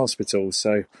leg in hospital.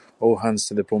 So all hands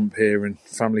to the pump here and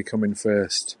family coming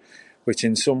first, which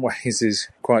in some ways is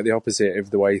quite the opposite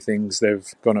of the way things they've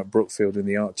gone at Brookfield and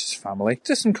the Archers family.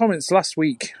 Just some comments. Last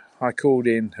week I called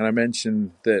in and I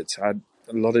mentioned that I had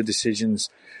a lot of decisions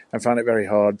and found it very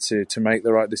hard to make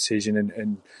the right decision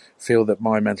and feel that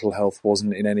my mental health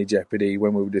wasn't in any jeopardy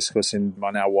when we were discussing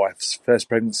my now wife's first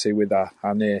pregnancy with our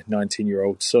near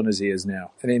 19-year-old son as he is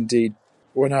now. And indeed,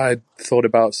 when I thought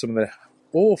about some of the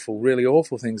really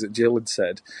awful things that Jill had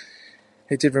said,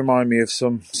 it did remind me of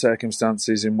some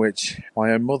circumstances in which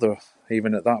my own mother,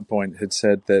 even at that point, had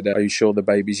said that, are you sure the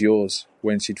baby's yours?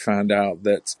 When she'd found out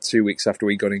that 2 weeks after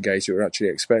we got engaged, we were actually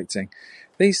expecting.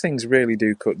 These things really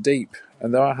do cut deep.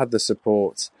 And though I had the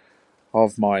support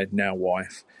of my now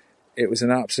wife, it was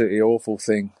an absolutely awful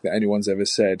thing that anyone's ever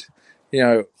said.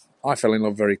 I fell in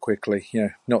love very quickly,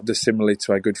 not dissimilarly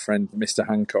to our good friend Mr.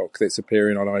 Hancock that's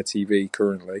appearing on ITV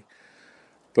currently.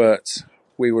 But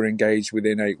we were engaged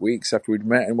within 8 weeks after we'd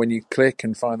met, and when you click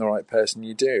and find the right person,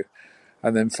 you do.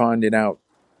 And then finding out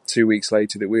 2 weeks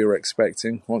later that we were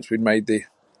expecting, once we'd made the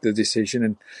decision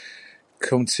and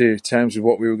come to terms with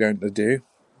what we were going to do,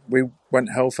 we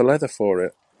went hell for leather for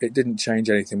it. It didn't change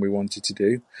anything we wanted to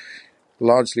do.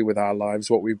 Largely with our lives,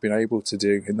 what we've been able to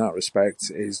do in that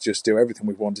respect is just do everything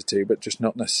we've wanted to, but just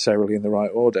not necessarily in the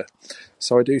right order.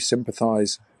 So I do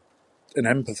sympathise and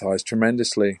empathise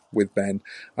tremendously with Ben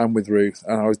and with Ruth,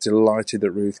 and I was delighted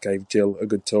that Ruth gave Jill a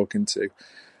good talking to,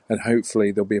 and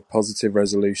hopefully there'll be a positive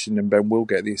resolution and Ben will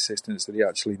get the assistance that he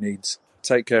actually needs.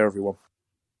 Take care, everyone.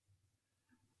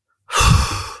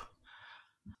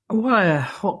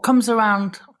 What comes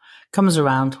around.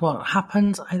 What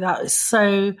happens? That is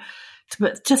so.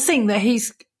 But to think that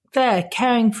he's there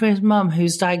caring for his mum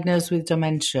who's diagnosed with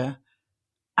dementia,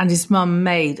 and his mum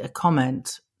made a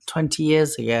comment 20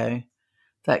 years ago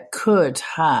that could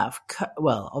have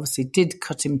obviously did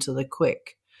cut him to the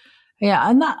quick. Yeah,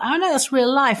 and that I know that's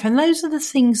real life, and those are the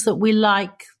things that we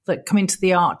like that come into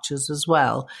the Archers as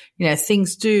well.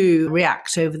 Things do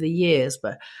react over the years,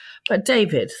 but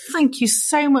David, thank you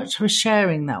so much for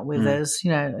sharing that with us.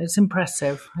 It's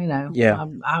impressive. Yeah.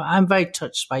 I'm very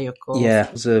touched by your call.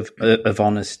 Yeah, of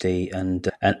honesty and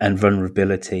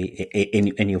vulnerability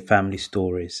in your family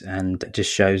stories, and it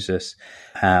just shows us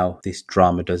how this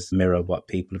drama does mirror what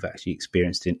people have actually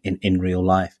experienced in real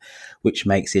life, which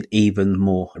makes it even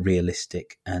more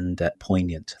realistic and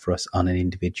poignant for us on an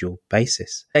individual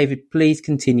basis. David, please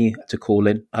continue to call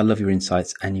in. I love your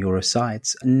insights and your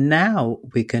asides. Now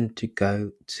we're going to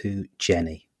go to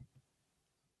Jenny.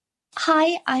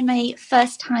 Hi, I'm a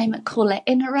first-time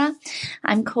caller-innerer.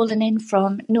 I'm calling in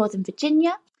from Northern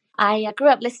Virginia. I grew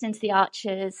up listening to the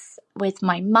Archers with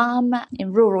my mum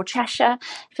in rural Cheshire.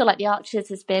 I feel like the Archers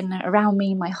has been around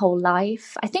me my whole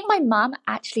life. I think my mum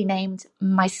actually named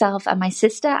myself and my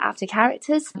sister after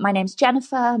characters. My name's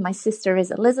Jennifer, my sister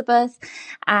is Elizabeth,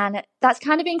 and that's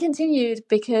kind of been continued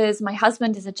because my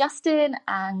husband is a Justin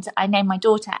and I named my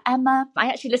daughter Emma. I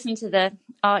actually listen to the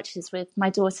Archers with my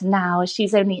daughter now.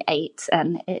 She's only 8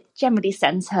 and it generally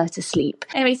sends her to sleep.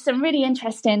 Anyway, some really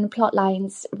interesting plot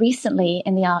lines recently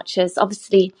in the Archers.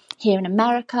 Obviously, here in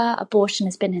America, abortion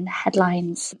has been in the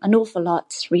headlines an awful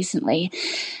lot recently.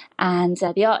 And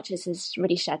the Archers has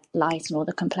really shed light on all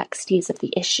the complexities of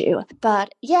the issue.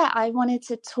 But yeah, I wanted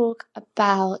to talk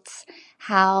about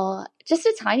how, just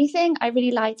a tiny thing, I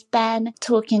really liked Ben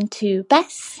talking to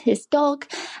Bess, his dog,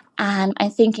 And I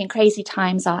think in crazy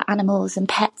times, our animals and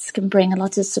pets can bring a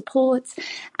lot of support,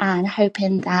 and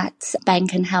hoping that Ben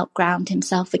can help ground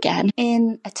himself again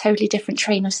in a totally different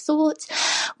train of thought.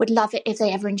 Would love it if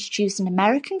they ever introduced an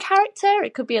American character.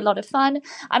 It could be a lot of fun.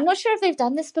 I'm not sure if they've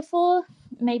done this before.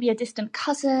 Maybe a distant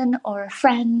cousin or a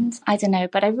friend. I don't know,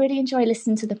 but I really enjoy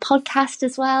listening to the podcast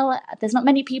as well. There's not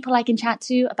many people I can chat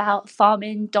to about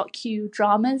farming docu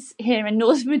dramas here in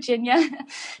Northern Virginia.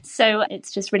 So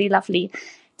it's just really lovely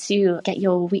to get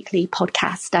your weekly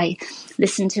podcast. I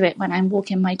listen to it when I'm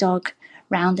walking my dog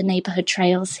round the neighbourhood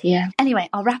trails here. Anyway,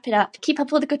 I'll wrap it up. Keep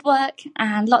up all the good work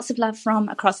and lots of love from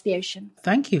across the ocean.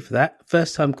 Thank you for that.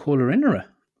 First time caller Inera.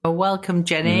 Welcome,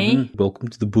 Jenny. Mm-hmm. Welcome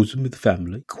to the bosom of the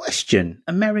family. Question.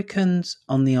 Americans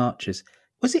on the Archers.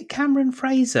 Was it Cameron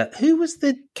Fraser? Who was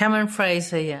the... Cameron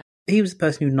Fraser, yeah. He was the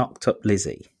person who knocked up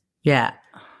Lizzie. Yeah.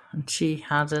 And she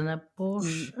had an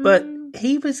abortion. But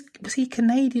he was he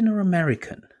Canadian or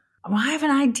American? Well, I have an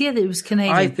idea that he was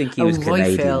Canadian. I think he was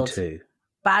Canadian too.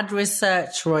 Bad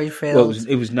research, Royfield. Well,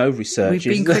 it was no research.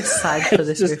 We've been criticised for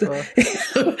this before.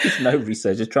 There's no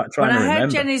research. Just trying to remember. When I heard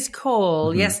Jenny's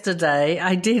call yesterday,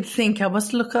 I did think I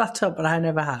must look that up, but I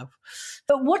never have.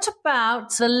 But what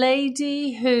about the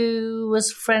lady who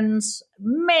was friends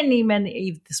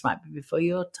this might be before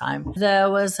your time. There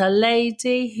was a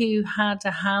lady who had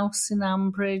a house in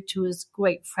Ambridge who was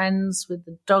great friends with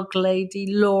the dog lady,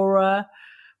 Laura,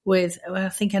 I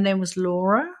think her name was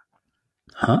Laura.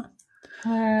 Huh?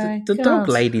 The dog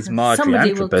lady's Marjorie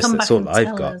Antrobus, that's all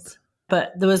I've got.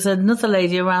 But there was another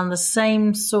lady around the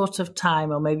same sort of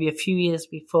time, or maybe a few years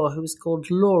before, who was called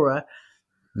Laura,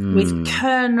 with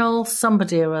Colonel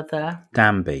somebody or other.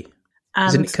 Danby.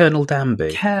 Isn't it Colonel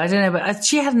Danby? I don't know, but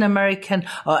she had an American,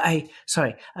 a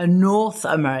North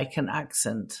American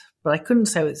accent. But I couldn't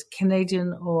say it was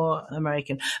Canadian or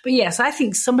American. But yes, I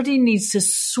think somebody needs to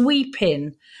sweep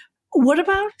in. What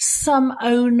about some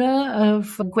owner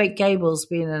of Great Gables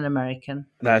being an American?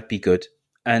 That'd be good.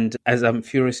 And as I'm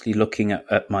furiously looking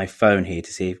at my phone here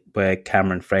to see where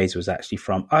Cameron Fraser was actually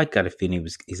from, I got a feeling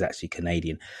he's actually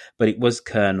Canadian. But it was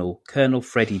Colonel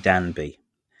Freddie Danby.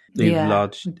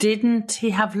 Didn't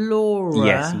he have Laura?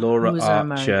 Yes, Laura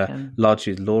Archer. Lodged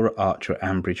with Laura Archer at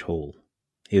Ambridge Hall.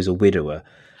 He was a widower.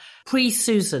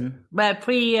 Pre-Susan.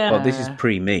 This is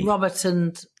pre-me. Robert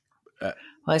and...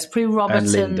 it's pre-Robert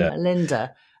and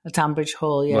Linda at Ambridge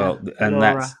Hall, yeah. Well, and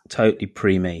Laura. that's totally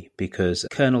pre-me, because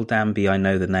Colonel Danby, I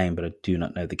know the name, but I do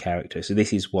not know the character. So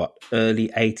this is what, early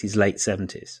 80s, late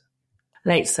 70s?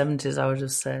 Late 70s, I would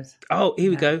have said. Oh, here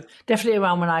we go. Definitely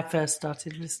around when I first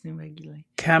started listening regularly.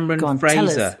 Cameron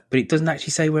Fraser, but it doesn't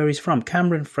actually say where he's from.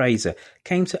 Cameron Fraser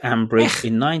came to Ambridge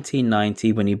in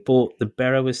 1990 when he bought the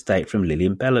Barrow estate from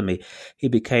Lillian Bellamy. He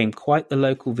became quite the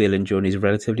local villain during his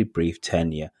relatively brief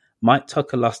tenure. Mike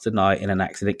Tucker lost an eye in an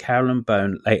accident. Carolyn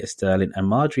Bone, later Sterling, and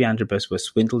Marjorie Antrobus were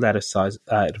swindled out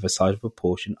of a sizable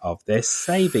portion of their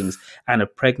savings. And a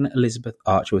pregnant Elizabeth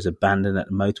Archer was abandoned at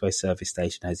a motorway service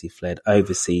station as he fled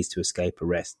overseas to escape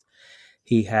arrest.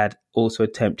 He had also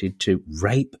attempted to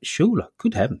rape Shula.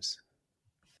 Good heavens.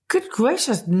 Good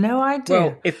gracious, no idea.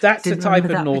 Well, if that's the type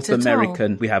of North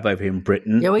American we have over here in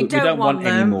Britain, we don't want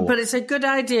them, any more. But it's a good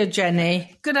idea,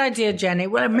 Jenny. Good idea, Jenny.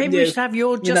 Well, maybe we should have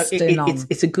your Justin on.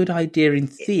 It's a good idea in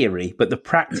theory, but the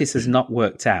practice has not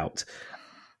worked out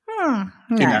in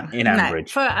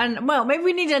Ambridge. Maybe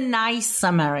we need a nice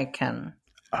American.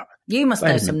 You must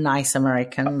know some nice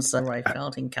Americans,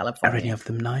 Royfield, in California. Are any of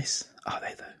them nice? Are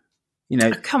they, though?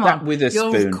 Come that on,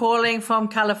 Witherspoon. You're calling from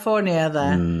California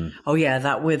there. Oh yeah,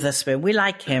 that Witherspoon. We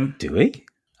like him. Do we?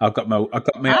 I've got my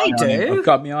eye on him. I've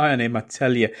got my eye on him, I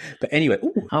tell you. But anyway,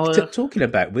 talking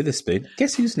about Witherspoon,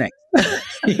 guess who's next?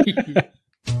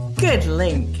 Good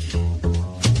link.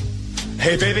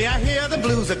 Hey baby, I hear the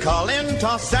blues are calling.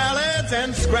 Tossed salads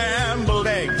and scrambled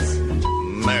eggs.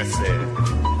 Mercy.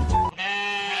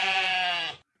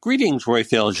 Greetings,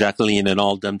 Royfield, Jacqueline, and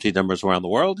all Dumpty Dummers around the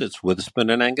world. It's Witherspoon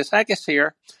and Angus Haggis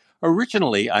here.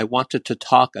 Originally, I wanted to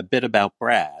talk a bit about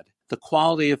Brad, the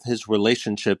quality of his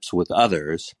relationships with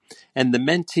others, and the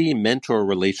mentee-mentor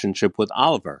relationship with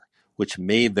Oliver, which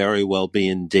may very well be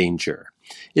in danger.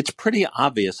 It's pretty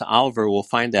obvious Oliver will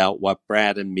find out what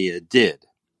Brad and Mia did.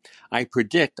 I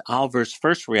predict Oliver's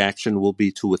first reaction will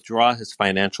be to withdraw his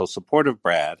financial support of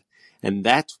Brad, and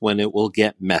that's when it will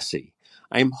get messy.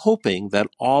 I'm hoping that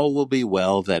all will be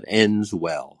well that ends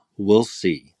well. We'll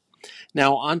see.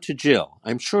 Now on to Jill.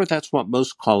 I'm sure that's what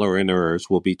most caller-innerers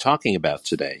will be talking about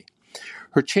today.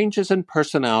 Her changes in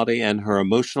personality and her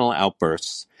emotional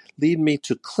outbursts lead me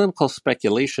to clinical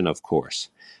speculation, of course.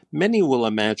 Many will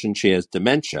imagine she has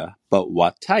dementia, but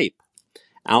what type?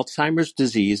 Alzheimer's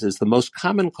disease is the most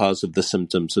common cause of the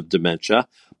symptoms of dementia,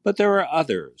 but there are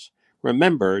others.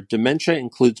 Remember, dementia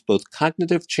includes both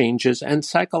cognitive changes and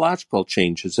psychological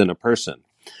changes in a person.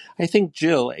 I think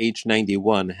Jill, age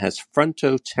 91, has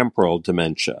frontotemporal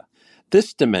dementia.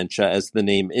 This dementia, as the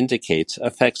name indicates,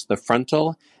 affects the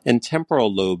frontal and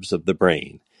temporal lobes of the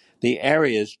brain, the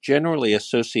areas generally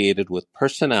associated with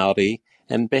personality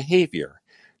and behavior.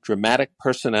 Dramatic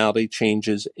personality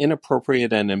changes,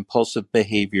 inappropriate and impulsive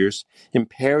behaviors,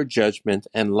 impaired judgment,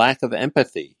 and lack of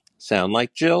empathy, sound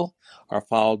like Jill, are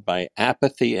followed by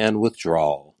apathy and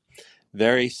withdrawal.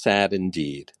 Very sad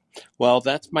indeed. Well,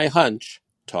 that's my hunch.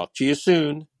 Talk to you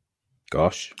soon.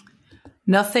 Gosh.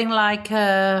 Nothing like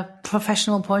a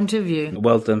professional point of view.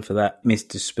 Well done for that,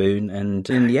 Mr. Spoon. And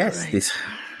yes, this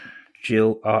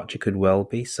Jill Archer could well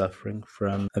be suffering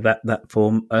from that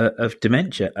form of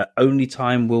dementia. Only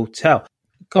time will tell.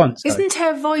 Go on. Sorry. Isn't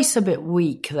her voice a bit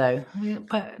weak, though?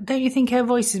 But don't you think her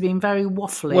voice has been very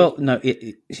waffly? Well, no,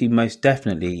 she most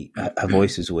definitely, her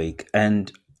voice is weak.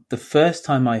 And the first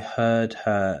time I heard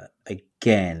her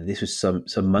again, this was some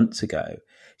months ago,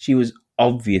 she was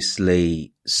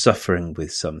obviously suffering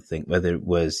with something, whether it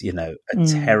was, a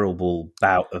terrible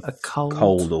bout of a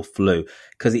cold or flu,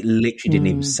 because it literally didn't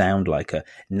even sound like her.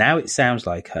 Now it sounds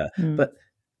like her. But,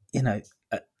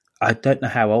 I don't know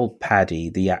how old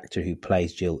Paddy, the actor who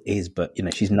plays Jill, is, but,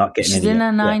 she's not getting she's in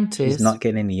her 90s. She's not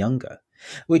getting any younger,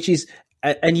 which is,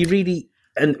 and you really,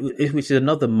 and which is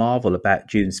another marvel about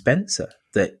June Spencer,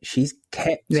 that she's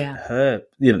kept her,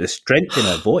 the strength in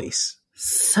her voice.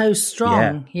 So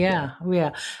strong, yeah.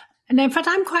 And in fact,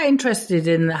 I'm quite interested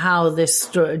in how this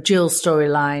Jill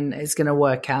storyline is going to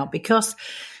work out, because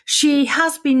she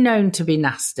has been known to be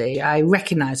nasty. I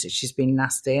recognise that she's been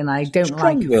nasty, and I don't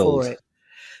like her for it.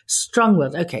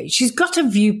 Strong-willed. Okay, she's got a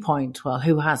viewpoint. Well,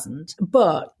 who hasn't?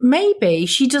 But maybe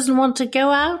she doesn't want to go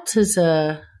out as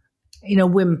a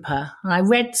whimper. And I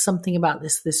read something about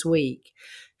this week.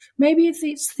 Maybe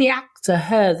it's the actor,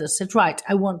 her, that said, right,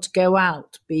 I want to go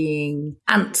out being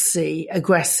antsy,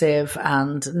 aggressive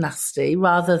and nasty,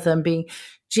 rather than being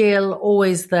Jill,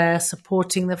 always there,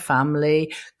 supporting the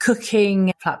family,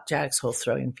 cooking flapjacks or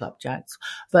throwing flapjacks.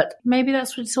 But maybe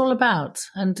that's what it's all about.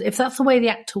 And if that's the way the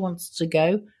actor wants to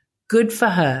go, good for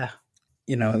her.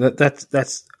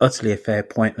 That's utterly a fair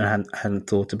point, and I hadn't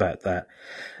thought about that.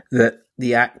 That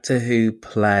the actor who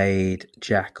played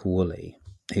Jack Woolley,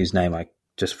 whose name I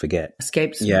just forget.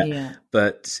 Escapes me, yeah.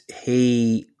 But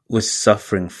he was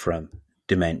suffering from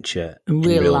dementia in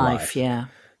real life. Yeah.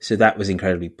 So that was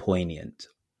incredibly poignant.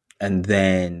 And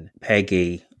then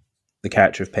Peggy, the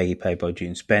character of Peggy played by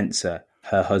June Spencer,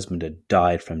 her husband had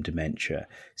died from dementia.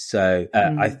 So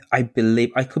I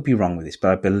believe, I could be wrong with this,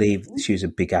 but I believe she was a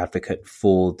big advocate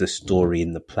for the story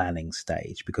in the planning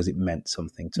stage because it meant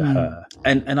something to her.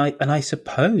 And I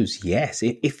suppose, yes,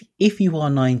 if you are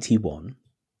 91,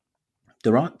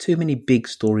 there aren't too many big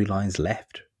storylines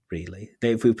left, really,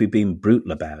 if we're being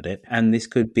brutal about it. And this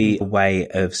could be a way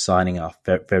of signing off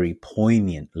very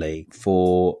poignantly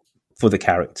for the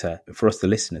character, for us, the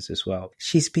listeners as well.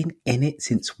 She's been in it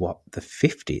since, the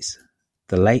 50s?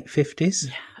 The late 50s?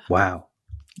 Yeah. Wow.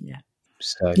 Yeah.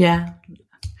 So yeah.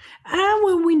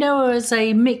 And we know her as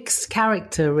a mixed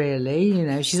character,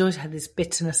 really. She's always had this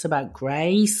bitterness about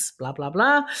Grace, blah, blah,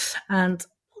 blah. And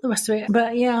the rest of it.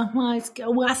 But yeah, I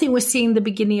think we're seeing the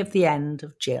beginning of the end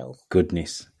of Jill.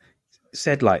 Goodness.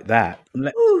 Said like that,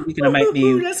 you're going to make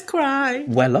me let's cry.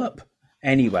 Well up.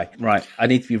 Anyway, right, I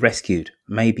need to be rescued.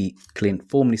 Maybe Clint,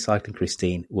 formerly Cycling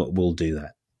Christine, will do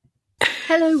that.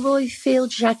 Hello,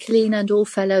 Royfield, Jacqueline and all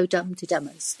fellow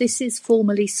Dum-de-Dummers. This is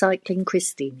formerly Cycling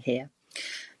Christine here.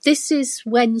 This is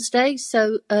Wednesday,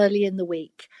 so early in the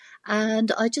week,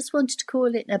 and I just wanted to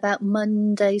call in about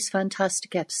Monday's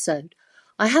fantastic episode.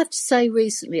 I have to say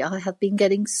recently I have been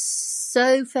getting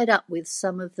so fed up with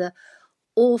some of the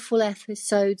awful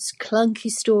episodes,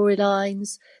 clunky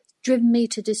storylines, driven me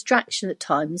to distraction at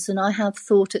times, and I have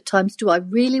thought at times, do I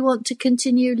really want to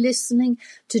continue listening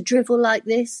to drivel like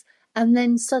this? And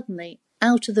then suddenly,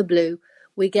 out of the blue,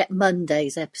 we get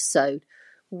Monday's episode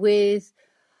with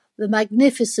the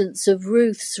magnificence of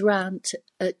Ruth's rant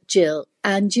at Jill,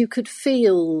 and you could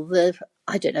feel the,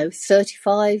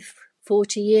 35,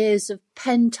 40 years of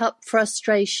pent-up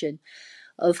frustration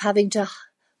of having to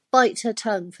bite her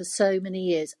tongue for so many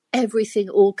years, everything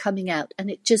all coming out,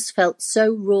 and it just felt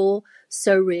so raw,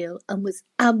 so real, and was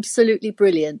absolutely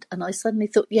brilliant. And I suddenly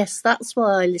thought, yes, that's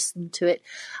why I listened to it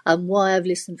and why I've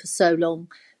listened for so long,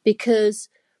 because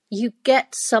you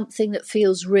get something that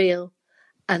feels real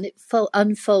and it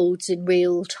unfolds in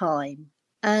real time.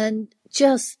 And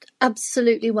Just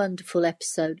absolutely wonderful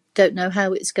episode. Don't know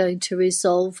how it's going to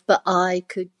resolve, but I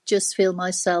could just feel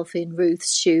myself in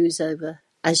Ruth's shoes over,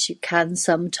 as you can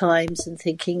sometimes, and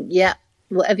thinking, yeah,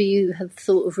 whatever you have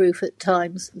thought of Ruth at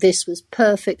times, this was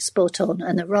perfect, spot on,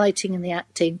 and the writing and the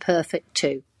acting perfect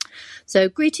too. So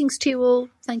greetings to you all.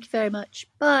 Thank you very much.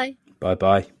 Bye.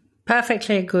 Bye-bye.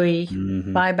 Perfectly agree.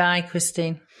 Mm-hmm. Bye-bye,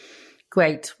 Christine.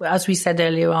 Great. As we said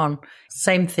earlier on,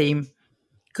 same theme.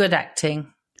 Good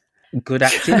acting. Good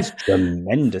acting is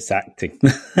tremendous acting.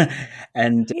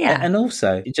 and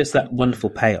also just that wonderful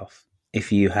payoff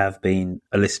if you have been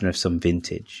a listener of some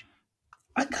vintage.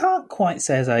 I can't quite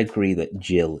say as I agree that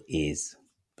Jill is,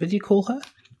 what do you call her?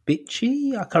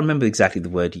 Bitchy? I can't remember exactly the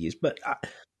word you used, but...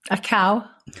 a cow?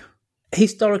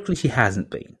 Historically, she hasn't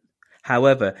been.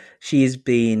 However, she has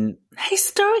been...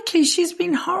 Historically, she's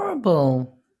been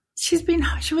horrible. She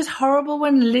was horrible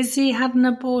when Lizzie had an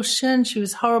abortion. She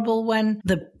was horrible when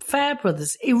the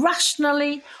Fairbrothers,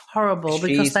 irrationally horrible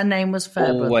because their name was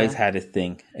Fairbrother. Always had a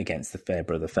thing against the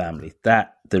Fairbrother family.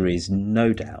 That there is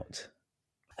no doubt.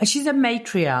 And she's a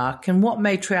matriarch. And what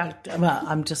matriarch? Well,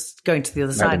 I'm just going to the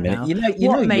other side now. You know matriarch?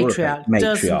 You're a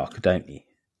matriarch, don't you?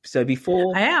 So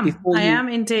before I am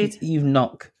indeed. You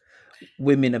knock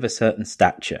women of a certain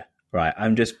stature, right?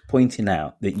 I'm just pointing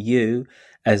out that you,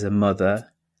 as a mother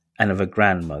and of a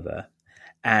grandmother,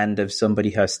 and of somebody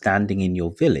who's standing in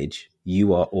your village,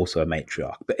 you are also a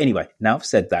matriarch. But anyway, now I've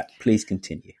said that, please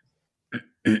continue.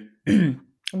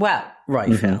 Well,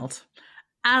 Royfield,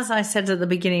 as I said at the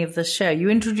beginning of the show, you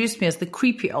introduced me as the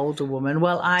creepy older woman.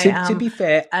 Well, I am to be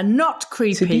fair, not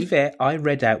creepy. To be fair, I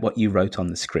read out what you wrote on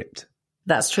the script.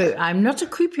 That's true. I'm not a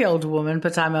creepy older woman,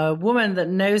 but I'm a woman that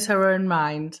knows her own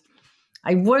mind.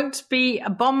 I won't be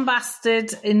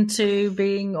bombasted into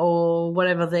being, or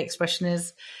whatever the expression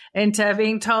is, into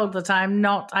being told that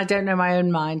I don't know my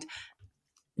own mind.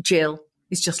 Jill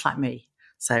is just like me.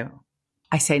 So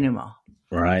I say no more.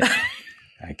 Right.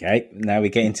 Okay. Now we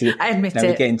get into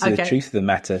the truth of the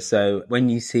matter. So when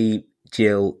you see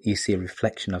Jill, you see a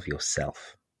reflection of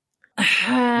yourself.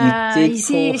 You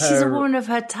see, she's a woman of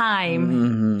her time.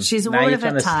 Mm-hmm. She's a woman of her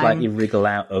time. Now you're trying to slightly wriggle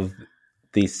out of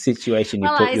the situation you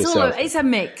put yourself in. It's a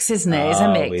mix, isn't it? It's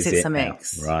a mix. It's a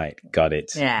mix. Now? Right, got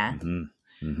it. Yeah. Mm-hmm.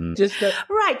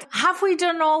 Mm-hmm. Right, have we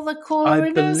done all the caller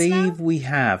I believe we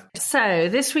have. So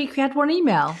this week we had one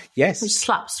email. Yes. Which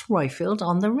slaps Royfield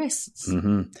on the wrists.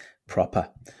 Mm-hmm. Proper.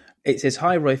 It says,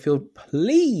 "Hi Royfield,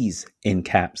 please, in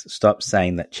caps, stop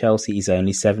saying that Chelsea is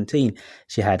only 17.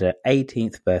 She had her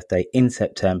 18th birthday in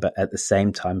September at the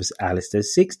same time as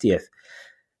Alistair's 60th.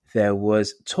 There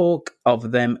was talk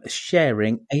of them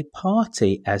sharing a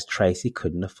party as Tracy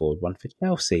couldn't afford one for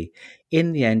Chelsea.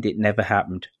 In the end, it never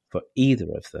happened for either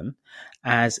of them,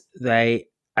 as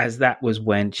that was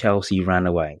when Chelsea ran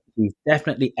away. She's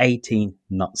definitely 18,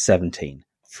 not 17,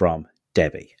 from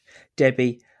Debbie.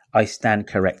 Debbie, I stand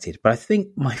corrected, but I think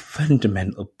my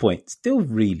fundamental point still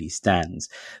really stands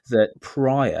that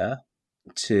prior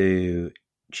to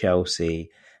Chelsea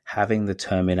having the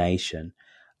termination,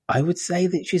 I would say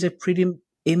that she's a pretty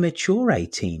immature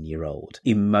 18-year-old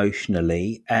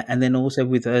emotionally, and then also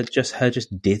with her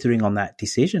just dithering on that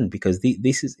decision, because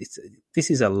this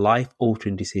is a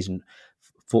life-altering decision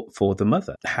for the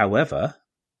mother. However,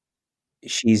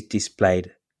 she's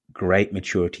displayed great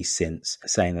maturity since,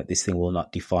 saying that this thing will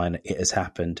not define it has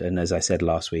happened, and as I said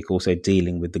last week, also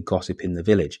dealing with the gossip in the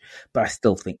village. But I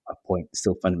still think my point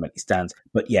still fundamentally stands.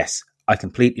 But yes, I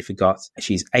completely forgot.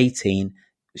 She's 18.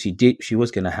 She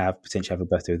was going to potentially have a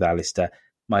birthday with Alistair.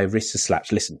 My wrists are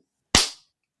slapped. Listen,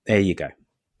 there you go.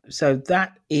 So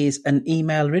that is an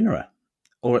email rinnerer,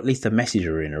 or at least a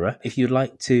messenger rinnerer. If you'd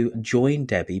like to join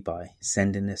Debbie by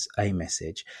sending us a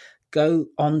message, go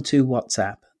on to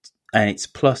WhatsApp, and it's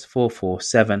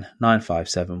 +447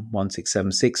 957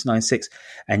 167 696,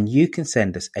 and you can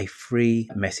send us a free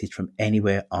message from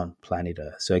anywhere on planet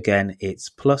Earth. So again, it's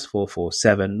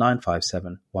 +447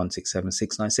 957 167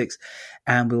 696,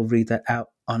 and we'll read that out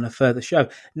on a further show.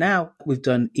 Now we've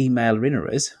done email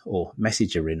rinnerers or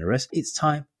messenger rinnerers, it's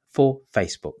time for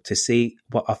Facebook to see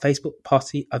what our Facebook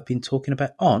party I've been talking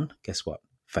about on, guess what,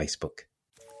 Facebook.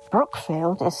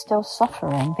 Brookfield is still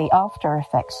suffering the after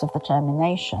effects of the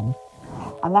termination,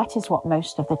 and that is what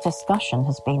most of the discussion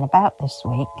has been about this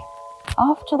week.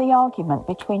 After the argument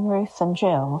between Ruth and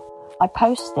Jill, I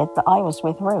posted that I was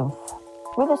with Ruth.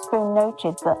 Witherspoon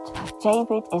noted that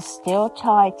David is still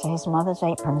tied to his mother's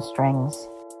apron strings.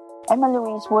 Emma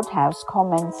Louise Woodhouse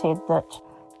commented that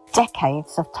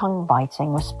decades of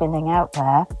tongue-biting were spilling out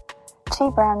there. T.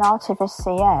 Brown Artivist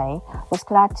CA was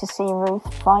glad to see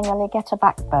Ruth finally get a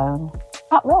backbone.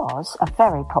 That was a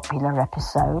very popular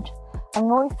episode, and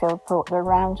Roifield thought the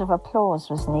round of applause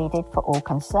was needed for all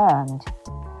concerned.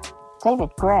 David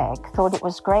Gregg thought it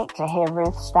was great to hear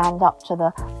Ruth stand up to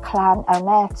the clan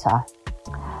omerta.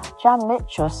 Jan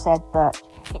Mitchell said that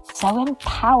it's so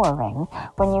empowering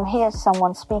when you hear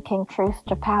someone speaking truth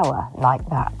to power like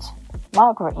that.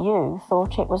 Margaret Yu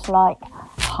thought it was like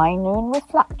high noon with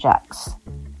flapjacks.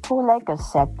 Paul Eggers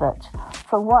said that,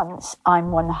 for once, I'm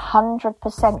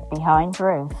 100% behind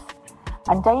Ruth,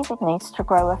 and David needs to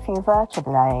grow a few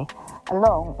vertebrae,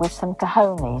 along with some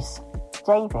cojones.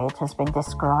 David has been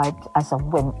described as a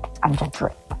wimp and a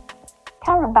drip.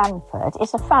 Karen Bamford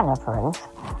is a fan of Ruth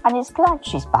and is glad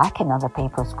she's back in other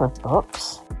people's good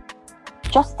books.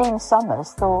 Justine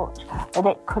Summers thought that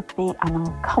it could be an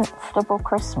uncomfortable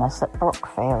Christmas at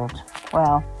Brookfield.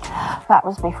 Well, that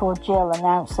was before Jill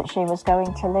announced that she was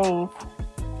going to leave.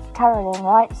 Carolyn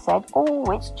Wright said,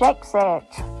 "Oh, it's Jexit."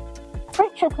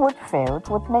 Richard Woodfield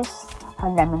would miss her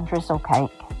lemon drizzle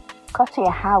cake.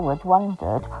 Cottier Howard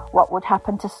wondered what would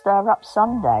happen to Stir Up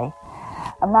Sunday,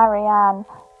 and Marianne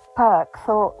Perk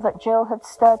thought that Jill had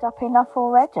stirred up enough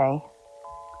already.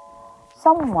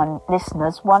 Some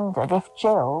listeners wondered if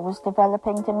Jill was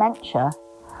developing dementia.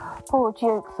 Paul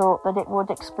Duke thought that it would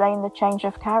explain the change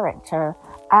of character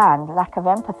and lack of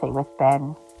empathy with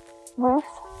Ben.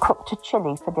 Ruth cooked a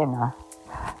chili for dinner.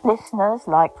 Listeners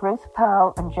like Ruth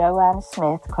Pearl and Joanne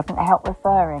Smith couldn't help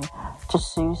referring to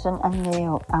Susan and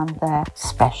Neil and their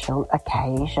special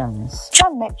occasions.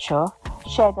 Jan Mitchell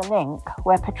shared a link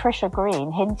where Patricia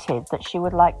Green hinted that she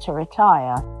would like to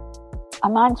retire.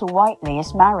 Amanda Whiteley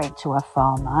is married to a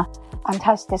farmer and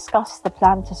has discussed the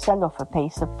plan to sell off a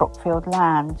piece of Brookfield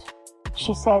land.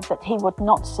 She said that he would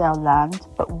not sell land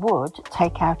but would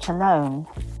take out a loan.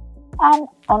 And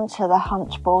onto the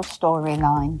Huntball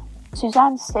storyline.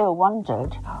 Suzanne Steele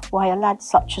wondered why a lad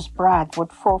such as Brad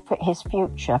would forfeit his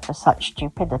future for such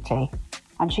stupidity,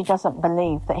 and she doesn't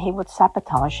believe that he would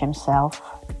sabotage himself.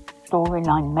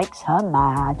 Storyline makes her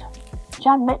mad.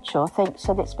 Jan Mitchell thinks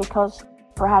that it's because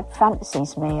Brad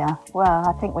fancies Mia. Well,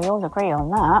 I think we all agree on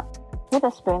that.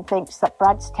 Witherspoon thinks that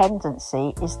Brad's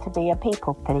tendency is to be a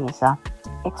people pleaser.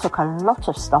 It took a lot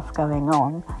of stuff going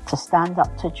on to stand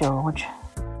up to George.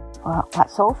 Well,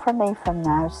 that's all from me from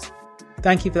now.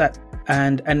 Thank you for that,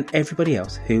 and everybody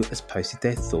else who has posted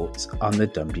their thoughts on the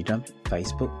Dum-de-Dum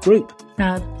Facebook group.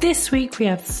 Now, this week we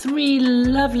have 3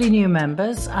 lovely new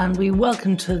members, and we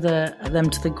welcome them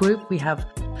to the group. We have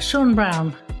Sean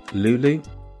Brown, Lulu,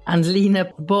 and Lena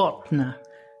Bortner.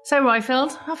 So,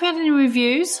 Roifield, have we had any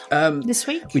reviews this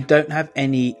week? We don't have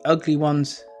any ugly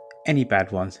ones, any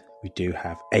bad ones. We do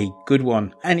have a good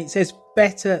one, and it says,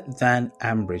 "Better than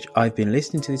Ambridge. I've been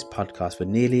listening to this podcast for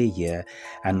nearly a year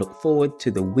and look forward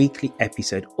to the weekly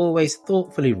episode. Always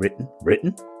thoughtfully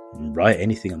written, write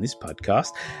anything on this podcast,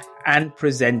 and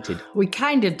presented." We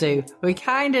kind of do,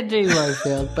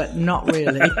 Roifield, but not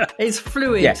really. It's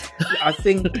fluid. Yeah, I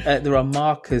think there are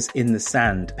markers in the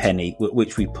sand, Penny,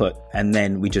 which we put, and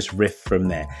then we just riff from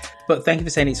there. But thank you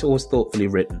for saying it's always thoughtfully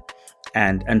written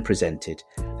and presented,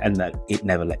 and that it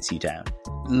never lets you down.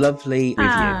 Lovely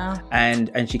review.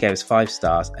 And she gave us 5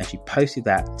 stars, and she posted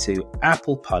that to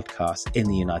Apple Podcasts in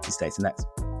the United States, and that's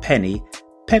Penny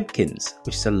Pempkins,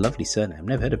 which is a lovely surname. I've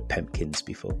never heard of Pempkins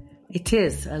before. It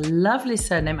is a lovely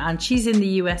surname, and she's in the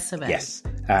US of A. Yes,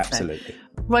 absolutely.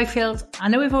 So, Roifield, I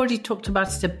know we've already talked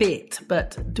about it a bit,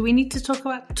 but do we need to talk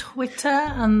about Twitter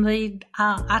and the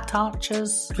at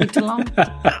Archers tweet along?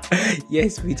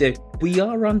 Yes, we do. We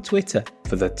are on Twitter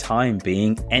for the time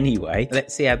being anyway.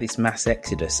 Let's see how this mass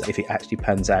exodus, if it actually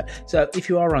pans out. So if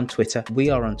you are on Twitter, we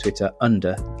are on Twitter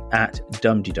under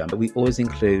 @Dumdydum. We always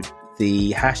include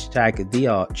the hashtag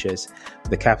 #TheArchers,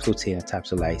 the capital T and a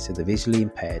capital A, so the visually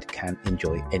impaired can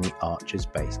enjoy any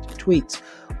Archers-based tweets.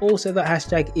 Also, the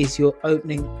hashtag is your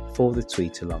opening for the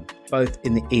tweet along, both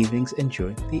in the evenings and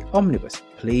during the omnibus.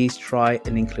 Please try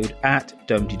and include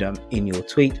 @Dumdydum in your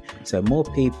tweet so more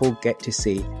people get to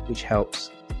see, which helps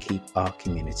keep our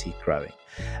community growing.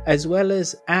 As well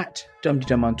as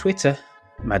 @Dumdydum on Twitter,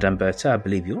 Madame Bertha, I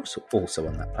believe you're also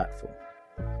on that platform.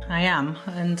 I am,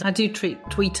 and I do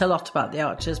tweet a lot about the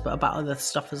Archers, but about other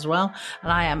stuff as well.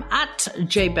 And I am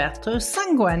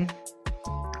 @JBertoSanguin.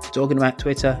 Talking about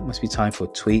Twitter, it must be time for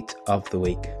Tweet of the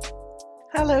Week.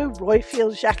 Hello,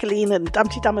 Roifield, Jacqueline and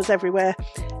Dumpty Dummers everywhere.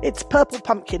 It's Purple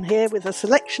Pumpkin here with a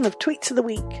selection of Tweets of the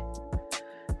Week.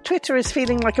 Twitter is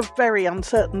feeling like a very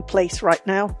uncertain place right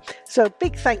now, so a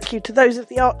big thank you to those of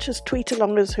the Archers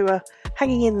tweet-alongers who are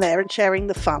hanging in there and sharing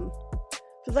the fun.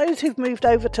 For those who've moved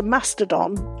over to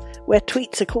Mastodon, where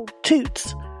tweets are called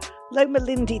toots,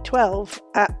 Lomalindy12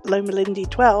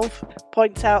 @Lomalindy12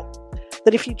 points out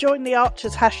that if you join the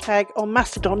Archers hashtag on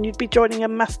Mastodon, you'd be joining a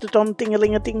Mastodon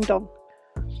ding-a-ling-a-ding-dong.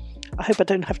 I hope I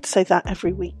don't have to say that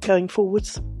every week going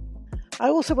forwards. I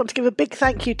also want to give a big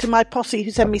thank you to my posse who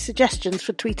send me suggestions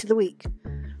for Tweet of the Week.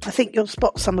 I think you'll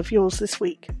spot some of yours this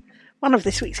week. One of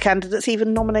this week's candidates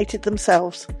even nominated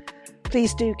themselves.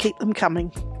 Please do keep them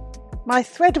coming. My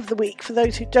thread of the week, for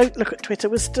those who don't look at Twitter,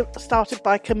 was started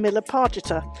by Camilla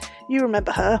Pargeter. You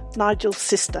remember her, Nigel's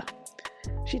sister.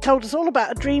 She told us all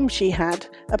about a dream she had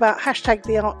about hashtag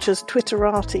the Archers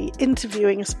Twitterati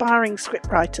interviewing aspiring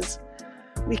scriptwriters.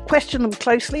 We questioned them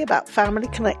closely about family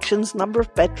connections, number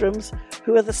of bedrooms,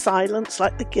 who are the silents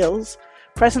like the Gills,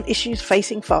 present issues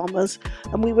facing farmers,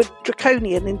 and we were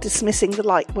draconian in dismissing the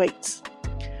lightweights.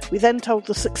 We then told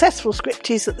the successful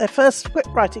scripties that their first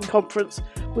scriptwriting conference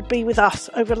would be with us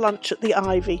over lunch at the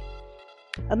Ivy.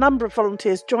 A number of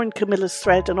volunteers joined Camilla's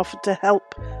thread and offered to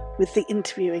help with the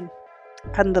interviewing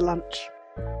and the lunch.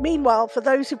 Meanwhile, for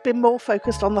those who've been more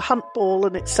focused on the Hunt Ball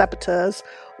and its saboteurs,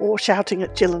 or shouting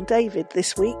at Jill and David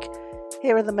this week,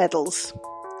 here are the medals.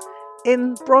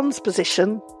 In bronze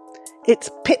position, it's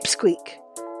Pipsqueak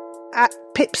at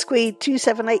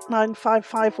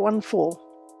Pipsqueak27895514.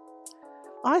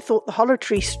 I thought the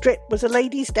Holotree strip was a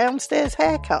lady's downstairs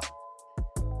haircut.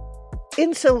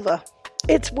 In silver,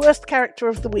 it's worst character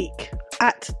of the week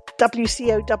at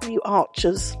WCOW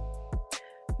Archers.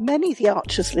 Many of the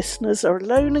Archers listeners are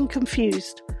alone and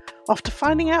confused after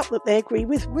finding out that they agree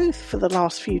with Ruth for the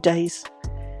last few days.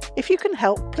 If you can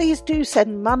help, please do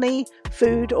send money,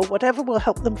 food, or whatever will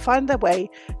help them find their way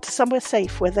to somewhere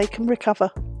safe where they can recover.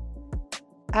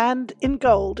 And in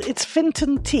gold, it's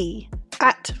Finton T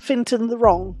at Finton the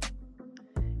Wrong.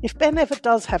 If Ben ever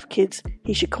does have kids,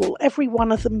 he should call every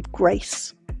one of them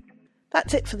Grace.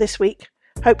 That's it for this week.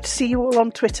 Hope to see you all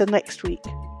on Twitter next week.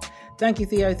 Thank you,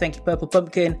 Theo. Thank you, Purple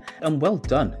Pumpkin. And well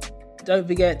done. Don't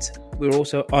forget, we're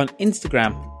also on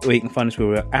Instagram, where you can find us where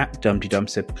we're at DumTyDum.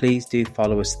 So please do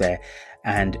follow us there,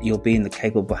 and you'll be in the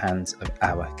capable hands of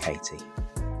our Katie.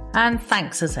 And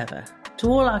thanks as ever to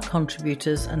all our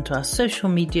contributors and to our social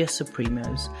media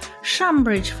supremos,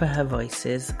 Shambridge for her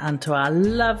voices, and to our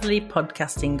lovely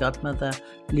podcasting godmother,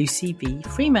 Lucy V.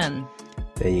 Freeman.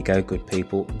 There you go, good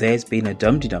people. There's been a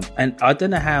DumTyDum. And I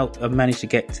don't know how I've managed to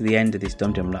get to the end of this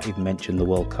DumTyDum, not even mention the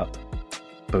World Cup.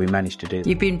 But we managed to do that.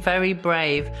 You've been very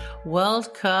brave.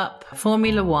 World Cup,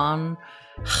 Formula One.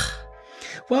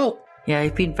 Well... yeah,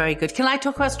 you've been very good. Can I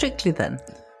talk about Strictly then?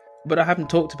 But I haven't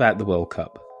talked about the World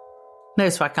Cup. No,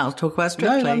 so I can't talk about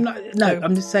Strictly. No, I'm not. No,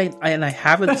 I'm just saying, and I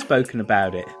haven't spoken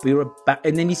about it. We were about,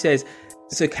 and then he says,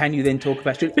 so can you then talk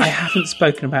about Strictly? I haven't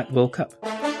spoken about the World Cup.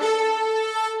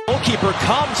 Goalkeeper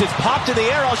comes, it's popped in the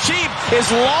air. Al-Sheeb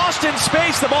is lost in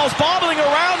space. The ball's bobbling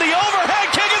around. The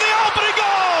overhead kick of the opening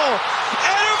goal.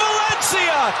 Eder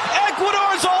Valencia,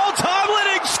 Ecuador's all-time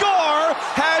leading scorer,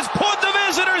 has put the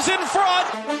visitors in front.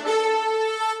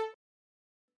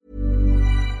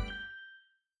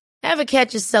 Ever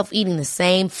catch yourself eating the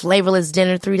same flavorless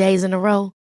dinner 3 days in a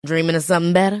row? Dreaming of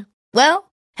something better?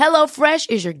 Well, HelloFresh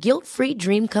is your guilt-free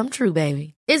dream come true,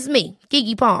 baby. It's me,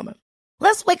 Keke Palmer.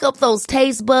 Let's wake up those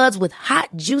taste buds with hot,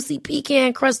 juicy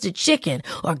pecan-crusted chicken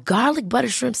or garlic butter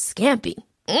shrimp scampi.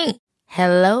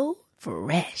 Hello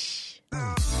Fresh.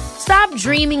 Stop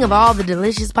dreaming of all the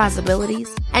delicious possibilities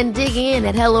and dig in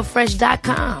at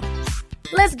HelloFresh.com.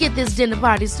 Let's get this dinner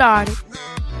party started.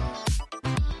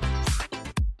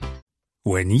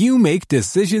 When you make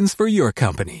decisions for your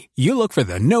company, you look for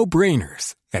the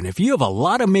no-brainers. And if you have a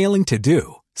lot of mailing to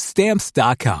do,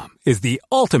 Stamps.com is the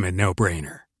ultimate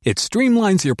no-brainer. It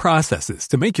streamlines your processes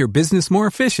to make your business more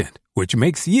efficient, which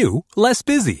makes you less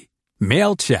busy.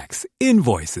 Mail checks,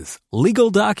 invoices, legal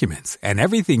documents, and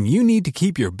everything you need to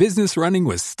keep your business running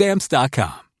with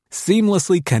Stamps.com.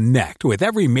 Seamlessly connect with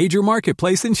every major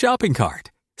marketplace and shopping cart.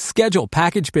 Schedule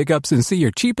package pickups and see your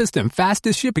cheapest and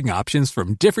fastest shipping options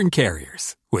from different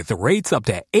carriers, with rates up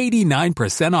to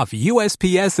 89% off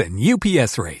USPS and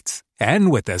UPS rates. And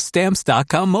with the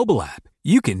Stamps.com mobile app,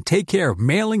 you can take care of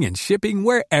mailing and shipping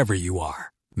wherever you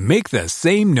are. Make the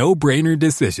same no-brainer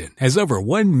decision as over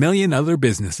 1 million other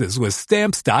businesses with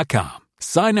Stamps.com.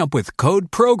 Sign up with code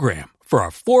PROGRAM for a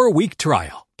 4-week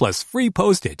trial, plus free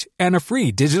postage and a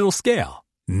free digital scale.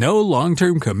 No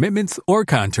long-term commitments or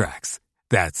contracts.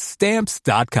 That's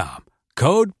Stamps.com.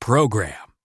 Code PROGRAM.